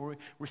 We will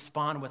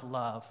respond with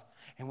love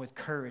and with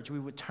courage. We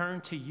would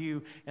turn to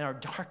you in our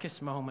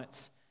darkest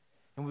moments,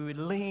 and we would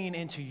lean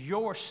into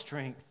your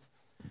strength,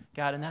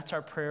 God. And that's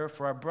our prayer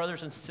for our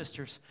brothers and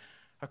sisters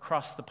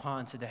across the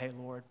pond today,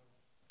 Lord.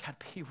 God,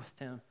 be with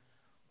them.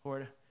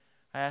 Lord,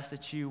 I ask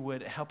that you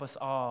would help us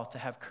all to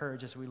have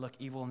courage as we look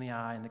evil in the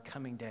eye in the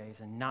coming days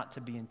and not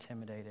to be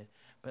intimidated,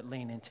 but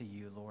lean into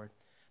you, Lord.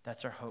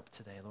 That's our hope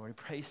today, Lord. We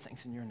praise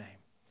things in your name.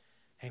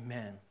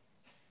 Amen.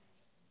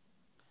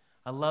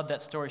 I love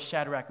that story,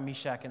 Shadrach,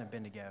 Meshach, and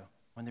Abednego,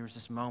 when there was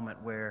this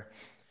moment where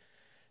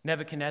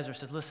Nebuchadnezzar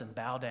says, listen,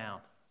 bow down,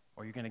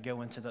 or you're going to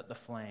go into the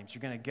flames.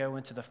 You're going to go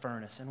into the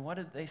furnace. And what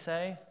did they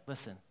say?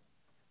 Listen,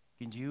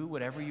 you can do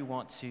whatever you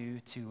want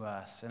to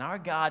us. And our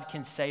God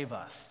can save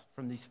us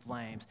from these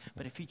flames.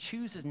 But if he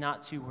chooses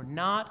not to, we're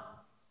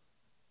not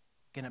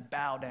going to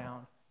bow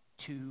down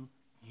to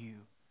you.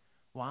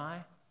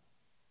 Why?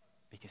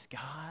 Because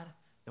God,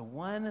 the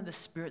one in the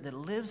Spirit that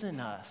lives in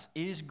us,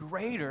 is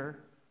greater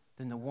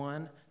than the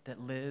one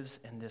that lives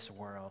in this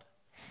world.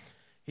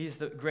 He's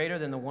greater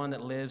than the one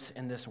that lives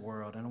in this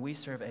world, and we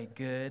serve a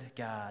good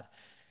God.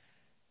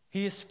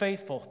 He is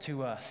faithful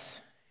to us,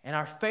 And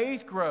our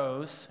faith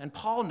grows, and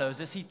Paul knows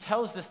this. He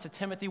tells this to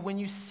Timothy, when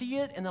you see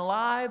it in the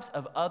lives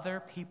of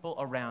other people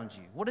around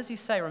you. What does he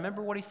say?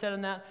 Remember what he said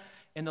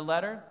in the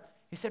letter?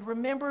 He said,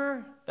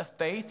 remember the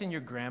faith in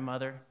your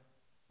grandmother.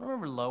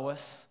 Remember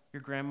Lois,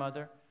 your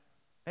grandmother?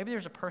 Maybe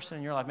there's a person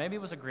in your life, maybe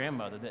it was a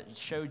grandmother that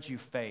showed you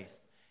faith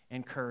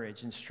and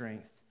courage and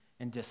strength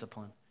and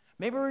discipline.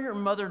 Maybe your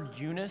mother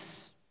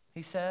Eunice,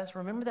 he says.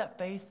 Remember that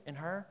faith in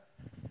her?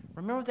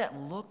 Remember what that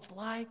looked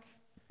like?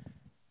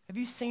 Have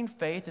you seen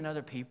faith in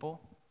other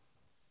people?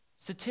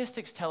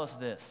 Statistics tell us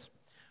this.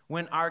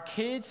 When our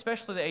kids,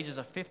 especially the ages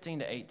of 15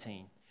 to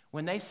 18,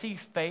 when they see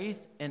faith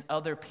in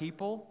other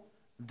people,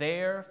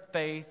 their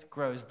faith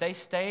grows. They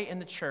stay in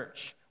the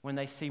church when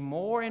they see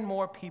more and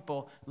more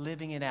people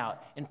living it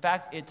out. In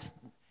fact,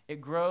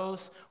 it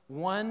grows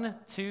 1,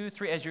 2,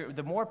 3.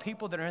 The more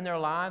people that are in their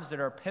lives that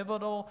are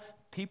pivotal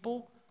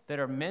people, that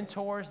are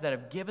mentors, that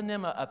have given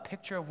them a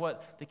picture of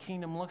what the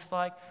kingdom looks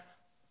like,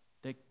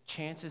 the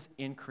chances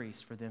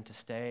increase for them to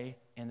stay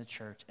in the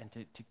church and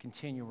to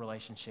continue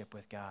relationship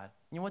with God.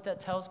 You know what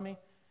that tells me?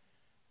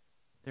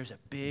 There's a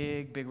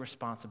big, big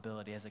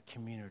responsibility as a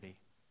community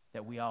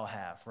that we all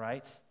have,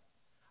 right?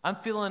 I'm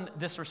feeling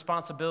this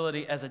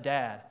responsibility as a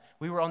dad.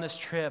 We were on this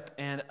trip,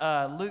 and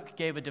Luke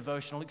gave a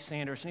devotional, Luke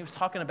Sanders, and he was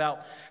talking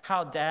about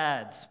how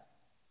dads,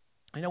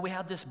 we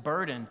have this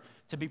burden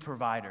to be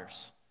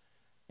providers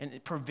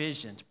and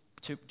provision,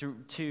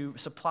 to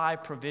supply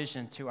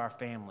provision to our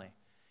family.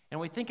 And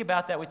when we think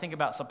about that, we think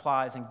about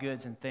supplies and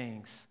goods and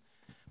things.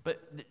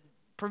 But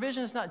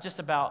provision is not just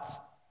about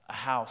a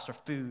house or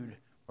food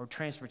or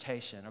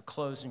transportation or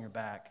clothes on your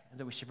back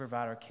that we should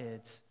provide our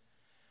kids.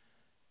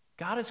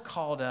 God has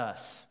called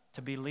us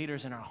to be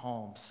leaders in our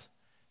homes,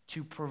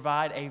 to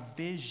provide a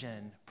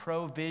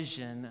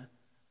provision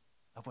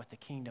of what the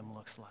kingdom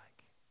looks like.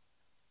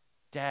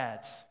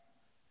 Dads,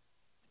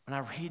 when I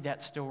read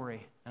that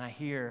story and I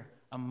hear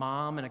a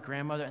mom and a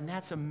grandmother, and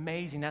that's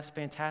amazing, that's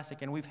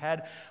fantastic, and we've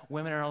had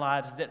women in our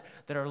lives that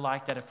are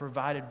like that, have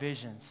provided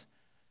visions.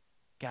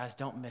 Guys,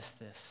 don't miss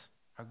this.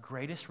 Our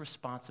greatest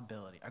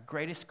responsibility, our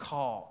greatest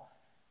call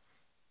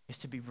is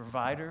to be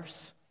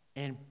providers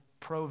and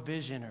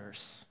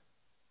provisioners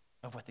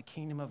of what the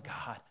kingdom of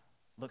God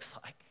looks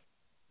like.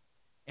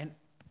 And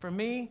for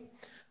me,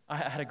 I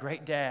had a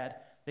great dad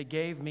that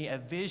gave me a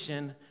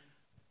vision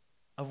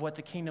of what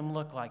the kingdom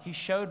looked like. He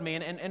showed me,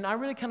 and I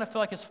really kind of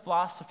feel like his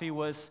philosophy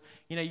was,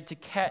 to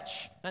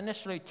catch, not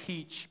necessarily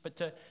teach, but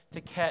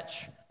to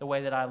catch the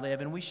way that I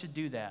live, and we should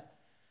do that.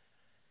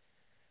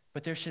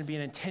 But there should be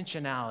an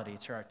intentionality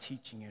to our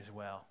teaching as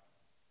well.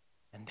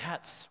 And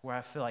that's where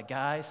I feel like,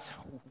 guys,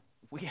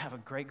 we have a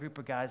great group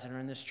of guys that are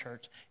in this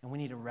church, and we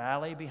need to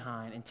rally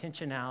behind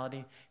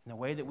intentionality in the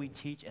way that we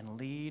teach and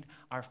lead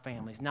our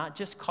families, not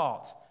just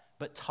caught,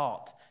 but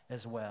taught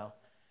as well.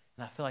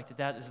 And I feel like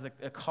that is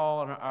a call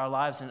on our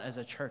lives and as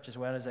a church as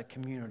well as a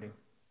community.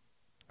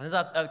 And as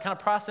I've kind of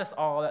processed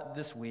all that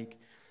this week,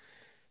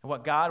 and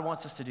what God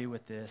wants us to do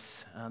with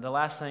this, the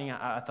last thing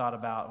I thought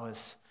about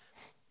was,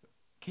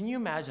 can you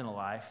imagine a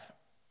life?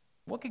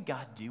 What could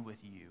God do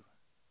with you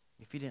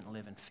if you didn't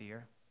live in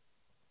fear?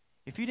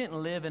 If you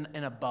didn't live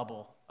in a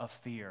bubble of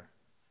fear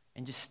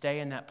and just stay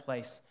in that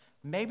place,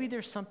 maybe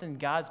there's something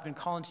God's been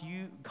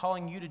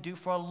calling you to do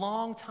for a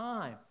long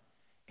time,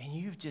 and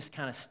you've just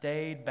kind of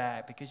stayed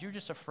back because you're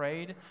just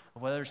afraid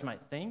of what others might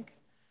think,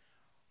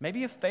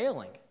 maybe of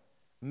failing,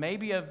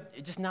 maybe of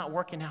it just not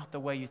working out the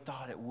way you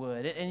thought it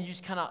would, and you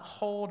just kind of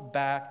hold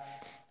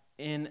back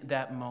in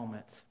that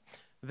moment.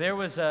 As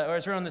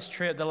we were on this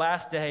trip, the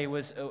last day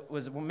was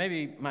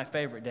maybe my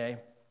favorite day.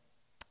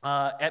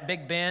 At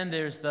Big Bend,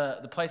 there's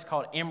the place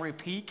called Emery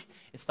Peak.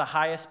 It's the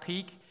highest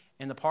peak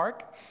in the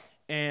park.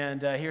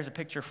 And here's a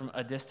picture from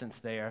a distance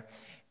there.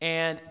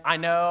 And I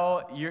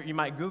know you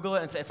might Google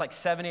it and say it's like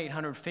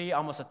 7,800 feet,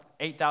 almost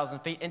 8,000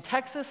 feet. In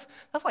Texas,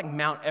 that's like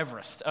Mount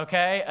Everest,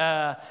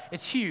 okay?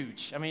 It's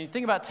huge. I mean,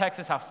 think about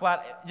Texas, how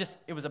flat,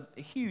 it was a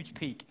huge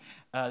peak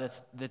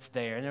that's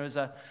there. And there was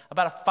about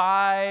a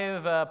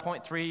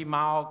 5.3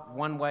 mile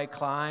one-way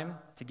climb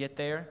to get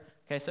there.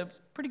 Okay, so it's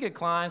a pretty good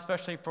climb,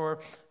 especially for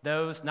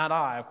those, not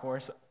I, of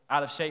course,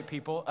 out of shape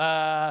people.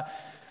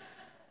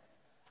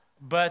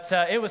 But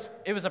it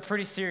was a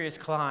pretty serious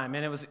climb,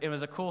 and it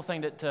was a cool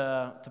thing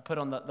to put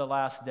on the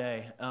last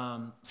day.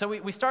 So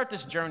we start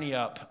this journey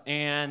up,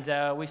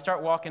 and we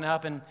start walking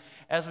up, and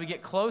as we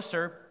get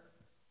closer,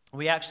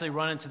 we actually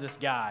run into this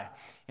guy,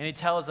 and he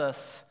tells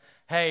us,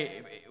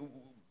 hey,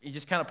 he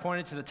just kind of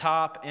pointed to the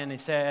top, and he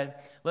said,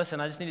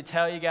 listen, I just need to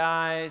tell you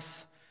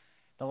guys,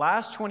 the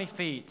last 20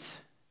 feet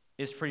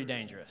is pretty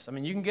dangerous. I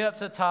mean, you can get up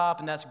to the top,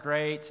 and that's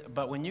great,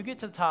 but when you get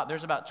to the top,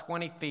 there's about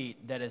 20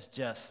 feet that is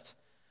just,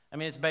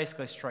 it's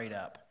basically straight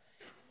up.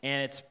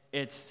 And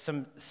it's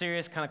some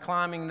serious kind of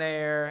climbing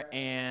there,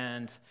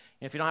 and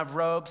if you don't have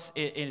ropes,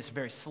 it's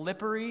very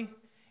slippery,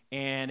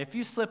 and if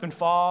you slip and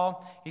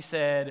fall, he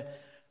said,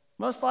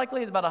 most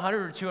likely it's about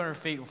 100 or 200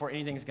 feet before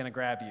anything's going to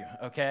grab you,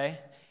 okay?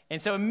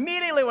 And so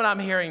immediately when I'm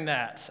hearing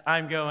that,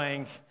 I'm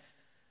going,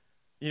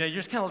 you're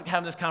just kind of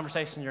having this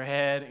conversation in your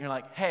head, and you're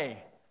like, hey,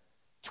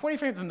 20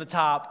 feet from the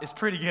top is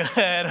pretty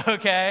good,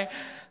 okay?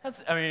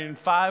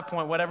 5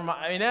 point whatever,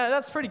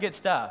 that's pretty good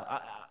stuff.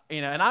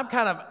 And I'm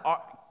kind of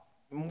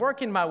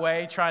working my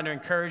way, trying to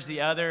encourage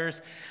the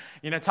others,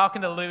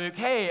 talking to Luke,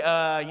 hey,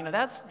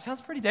 that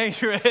sounds pretty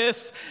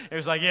dangerous. It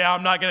was like, yeah,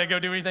 I'm not going to go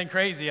do anything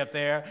crazy up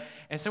there.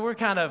 And so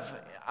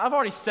I've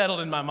already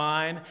settled in my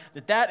mind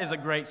that is a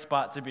great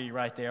spot to be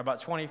right there, about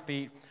 20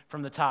 feet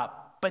from the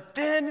top. But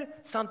then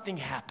something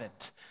happened.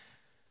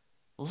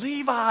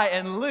 Levi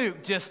and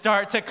Luke just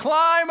start to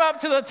climb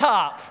up to the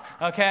top,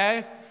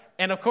 okay?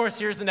 And of course,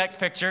 here's the next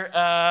picture.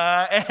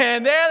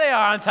 And there they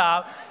are on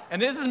top.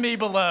 And this is me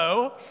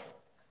below.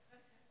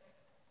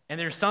 And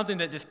there's something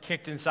that just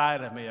kicked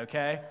inside of me,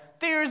 okay?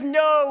 There's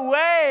no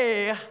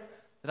way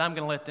that I'm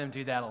going to let them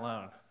do that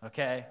alone,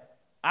 okay?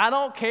 I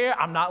don't care.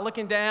 I'm not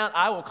looking down.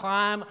 I will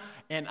climb.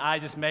 And I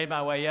just made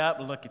my way up.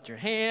 Look at your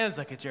hands.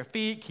 Look at your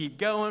feet. Keep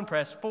going.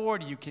 Press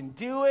forward. You can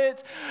do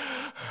it.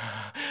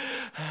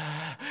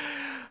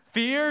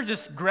 Fear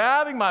just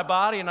grabbing my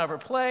body in every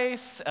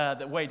place.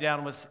 The way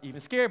down was even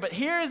scary. But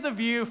here's the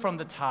view from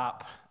the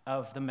top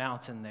of the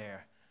mountain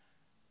there.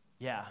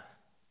 Yeah,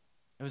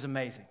 it was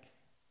amazing.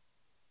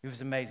 It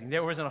was amazing.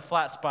 There wasn't a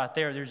flat spot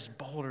there. There's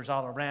boulders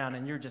all around,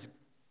 and you're just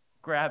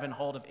grabbing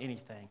hold of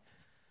anything.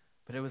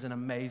 But it was an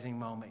amazing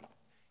moment.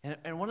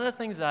 And one of the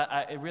things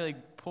that it really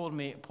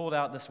pulled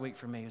out this week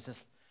for me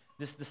was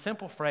the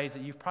simple phrase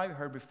that you've probably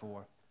heard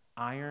before: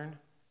 iron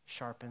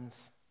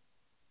sharpens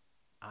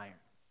iron.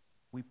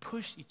 We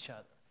push each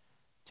other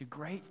to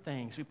great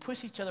things. We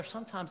push each other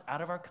sometimes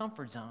out of our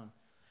comfort zone.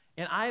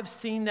 And I have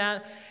seen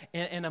that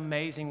in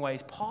amazing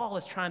ways. Paul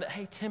is trying to,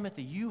 hey,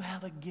 Timothy, you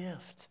have a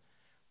gift.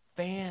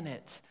 Fan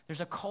it.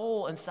 There's a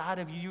coal inside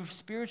of you. You have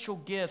spiritual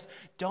gifts.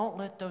 Don't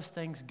let those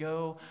things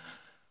go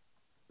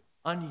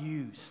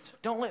unused.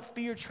 Don't let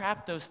fear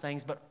trap those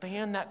things, but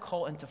fan that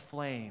coal into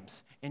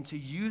flames and to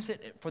use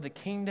it for the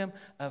kingdom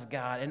of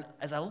God. And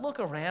as I look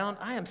around,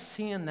 I am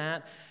seeing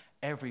that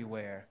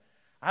everywhere.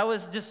 I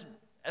was just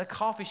at a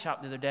coffee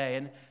shop the other day,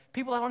 and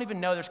people I don't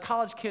even know, there's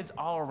college kids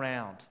all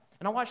around.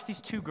 And I watched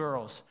these two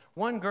girls.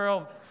 One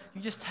girl,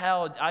 you just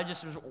tell, I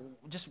just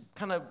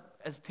kind of,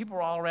 as people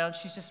were all around,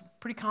 she's just a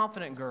pretty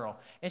confident girl.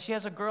 And she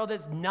has a girl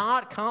that's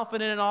not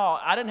confident at all.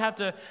 I didn't have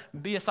to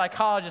be a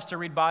psychologist to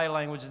read body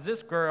language.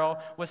 This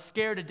girl was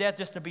scared to death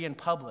just to be in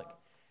public.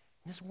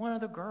 And this one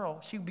other girl,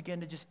 she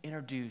began to just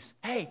introduce,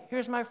 hey,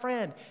 here's my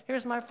friend,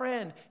 here's my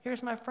friend,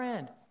 here's my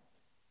friend.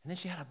 And then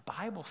she had a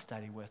Bible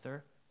study with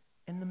her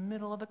in the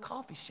middle of the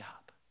coffee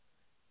shop.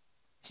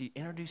 She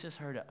introduces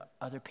her to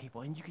other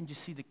people, and you can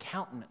just see the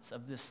countenance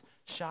of this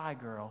shy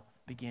girl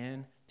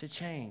begin to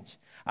change.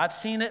 I've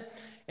seen it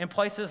in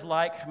places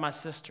like my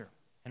sister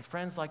and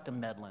friends like the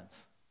Medlins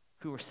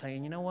who are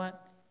saying, you know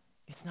what?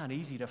 It's not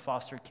easy to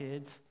foster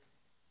kids.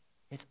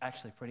 It's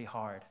actually pretty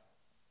hard.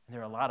 And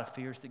there are a lot of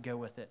fears that go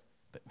with it.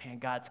 But man,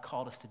 God's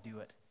called us to do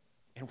it,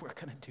 and we're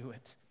going to do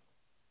it.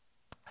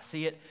 I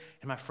see it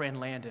in my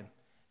friend Landon,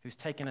 who's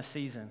taken a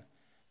season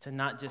to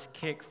not just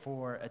kick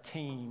for a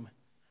team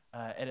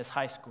at his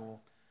high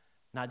school,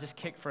 not just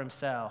kick for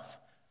himself,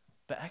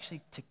 but actually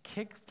to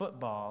kick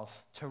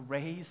footballs to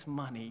raise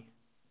money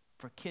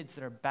for kids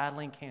that are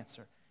battling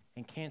cancer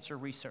and cancer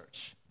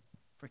research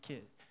for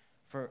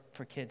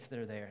kids that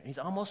are there. And he's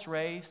almost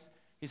raised,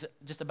 he's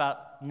just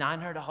about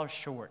 $900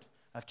 short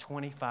of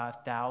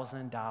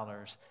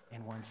 $25,000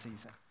 in one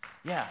season.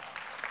 Yeah,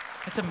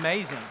 it's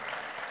amazing.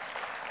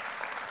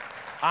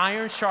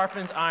 Iron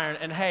sharpens iron.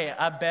 And hey,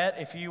 I bet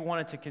if you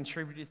wanted to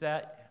contribute to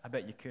that, I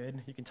bet you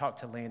could. You can talk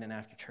to Landon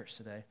after church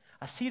today.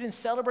 I see it in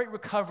Celebrate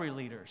Recovery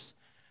leaders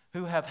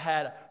who have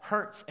had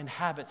hurts and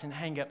habits and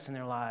hang-ups in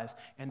their lives,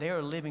 and they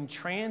are living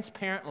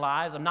transparent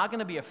lives. I'm not going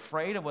to be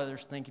afraid of what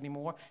others think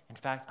anymore. In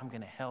fact, I'm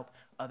going to help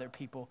other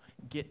people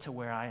get to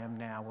where I am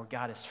now, where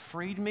God has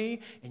freed me,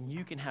 and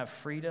you can have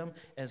freedom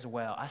as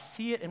well. I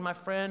see it in my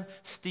friend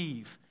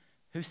Steve,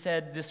 who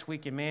said this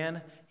weekend,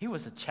 man, it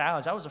was a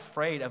challenge. I was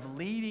afraid of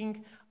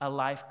leading a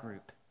life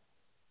group,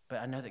 but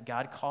I know that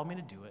God called me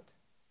to do it,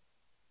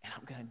 and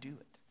I'm going to do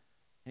it.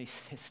 And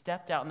he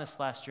stepped out in this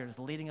last year as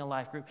leading a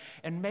life group.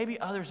 And maybe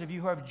others of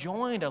you who have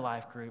joined a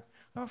life group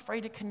are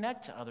afraid to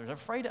connect to others,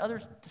 afraid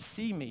others to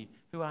see me,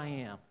 who I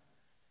am.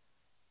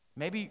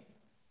 Maybe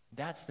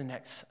that's the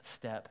next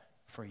step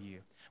for you.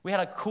 We had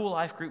a cool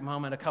life group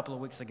moment a couple of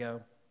weeks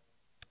ago.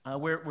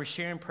 We're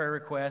sharing prayer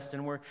requests,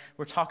 and we're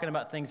talking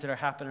about things that are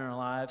happening in our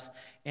lives.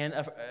 And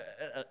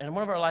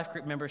one of our life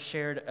group members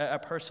shared a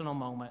personal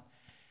moment.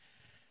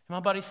 And my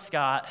buddy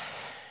Scott,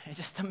 in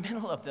just the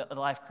middle of the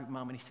life group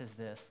moment, he says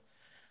this: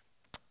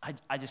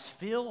 I just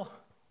feel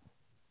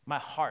my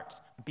heart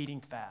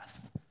beating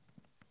fast.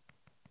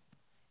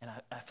 And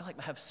I feel like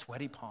I have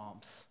sweaty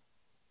palms.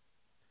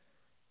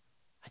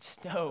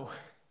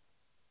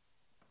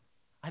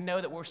 I know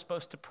that we're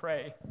supposed to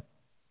pray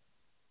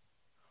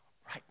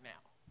right now.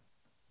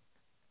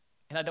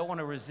 And I don't want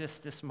to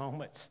resist this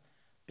moment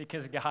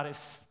because God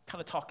is kind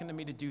of talking to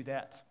me to do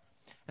that.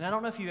 And I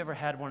don't know if you've ever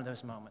had one of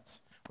those moments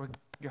where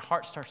your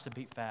heart starts to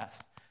beat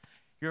fast.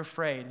 You're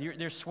afraid.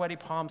 There's sweaty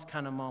palms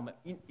kind of moment.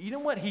 You know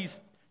what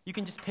you You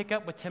can just pick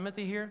up with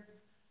Timothy here.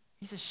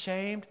 He's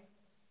ashamed.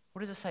 What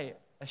does it say?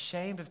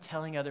 Ashamed of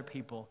telling other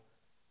people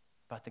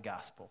about the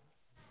gospel.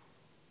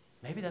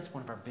 Maybe that's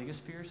one of our biggest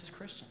fears as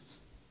Christians.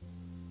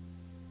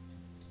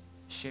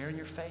 Sharing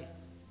your faith.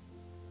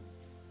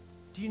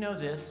 Do you know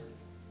this?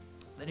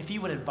 That if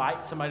you would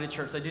invite somebody to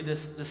church, they did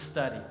this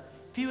study.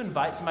 If you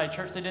invite somebody to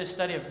church, they did a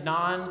study of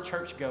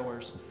non-church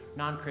goers,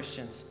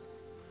 non-Christians.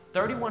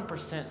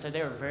 31% said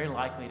they were very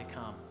likely to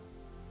come.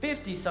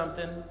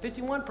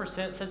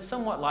 51% said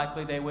somewhat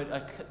likely they would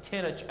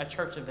attend a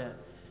church event.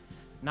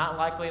 Not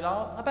likely at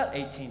all, about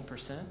 18%,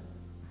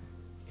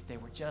 if they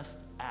were just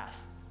asked.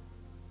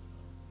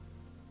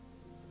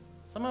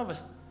 Some of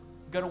us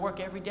go to work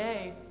every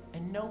day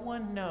and no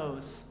one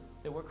knows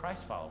that we're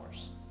Christ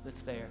followers that's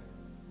there.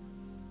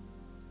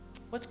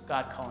 What's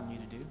God calling you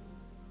to do?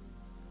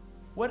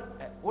 What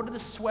are the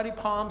sweaty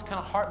palms, kind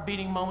of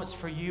heart-beating moments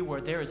for you where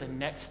there is a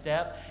next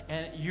step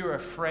and you're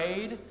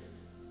afraid,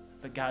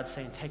 but God's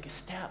saying, take a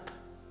step.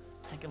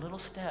 Take a little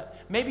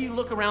step. Maybe you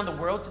look around the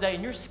world today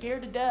and you're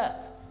scared to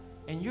death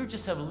and you're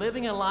just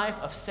living a life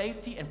of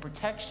safety and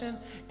protection,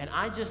 and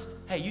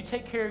hey, you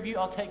take care of you,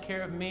 I'll take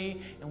care of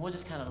me, and we'll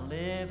just kind of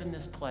live in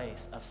this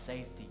place of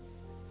safety.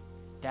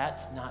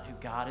 That's not who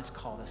God has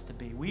called us to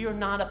be. We are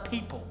not a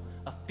people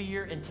of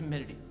fear and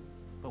timidity,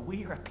 but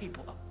we are a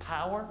people of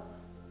power,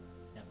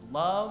 of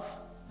love,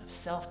 of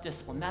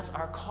self-discipline. That's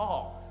our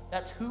call.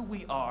 That's who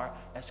we are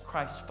as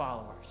Christ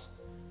followers.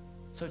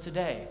 So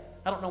today,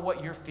 I don't know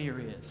what your fear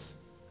is.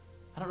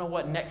 I don't know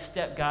what next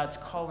step God's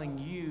calling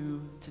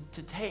you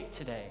to take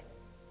today.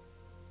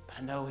 But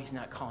I know he's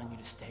not calling you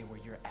to stay where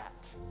you're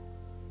at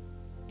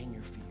in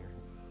your fear.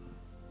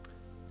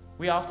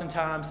 We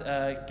oftentimes,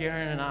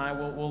 Garen and I,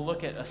 we'll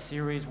look at a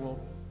series. We'll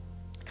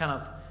kind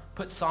of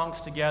put songs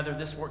together.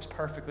 This works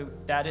perfectly.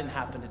 That didn't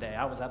happen today.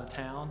 I was out of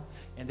town,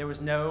 and there was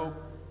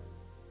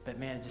but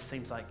man, it just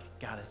seems like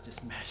God has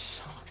just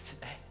meshed songs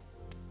today.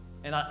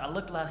 And I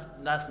looked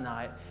last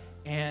night,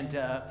 and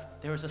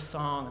there was a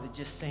song that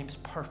just seems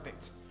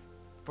perfect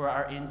for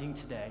our ending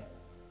today.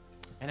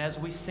 And as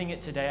we sing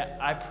it today,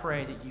 I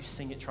pray that you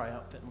sing it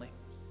triumphantly.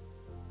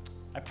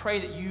 I pray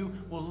that you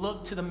will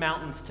look to the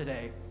mountains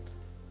today.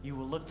 You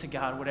will look to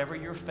God, whatever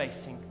you're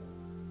facing,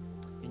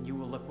 and you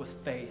will look with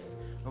faith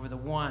over the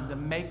one, the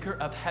maker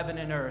of heaven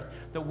and earth,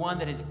 the one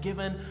that has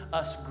given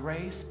us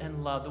grace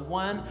and love, the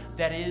one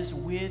that is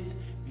with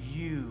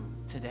you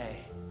today.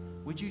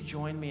 Would you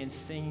join me in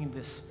singing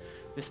this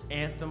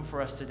anthem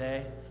for us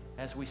today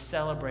as we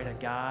celebrate a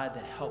God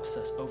that helps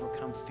us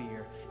overcome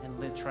fear and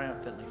live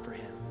triumphantly for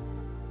him?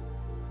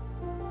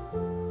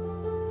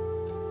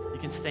 You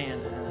can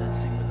stand and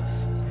sing with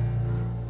us.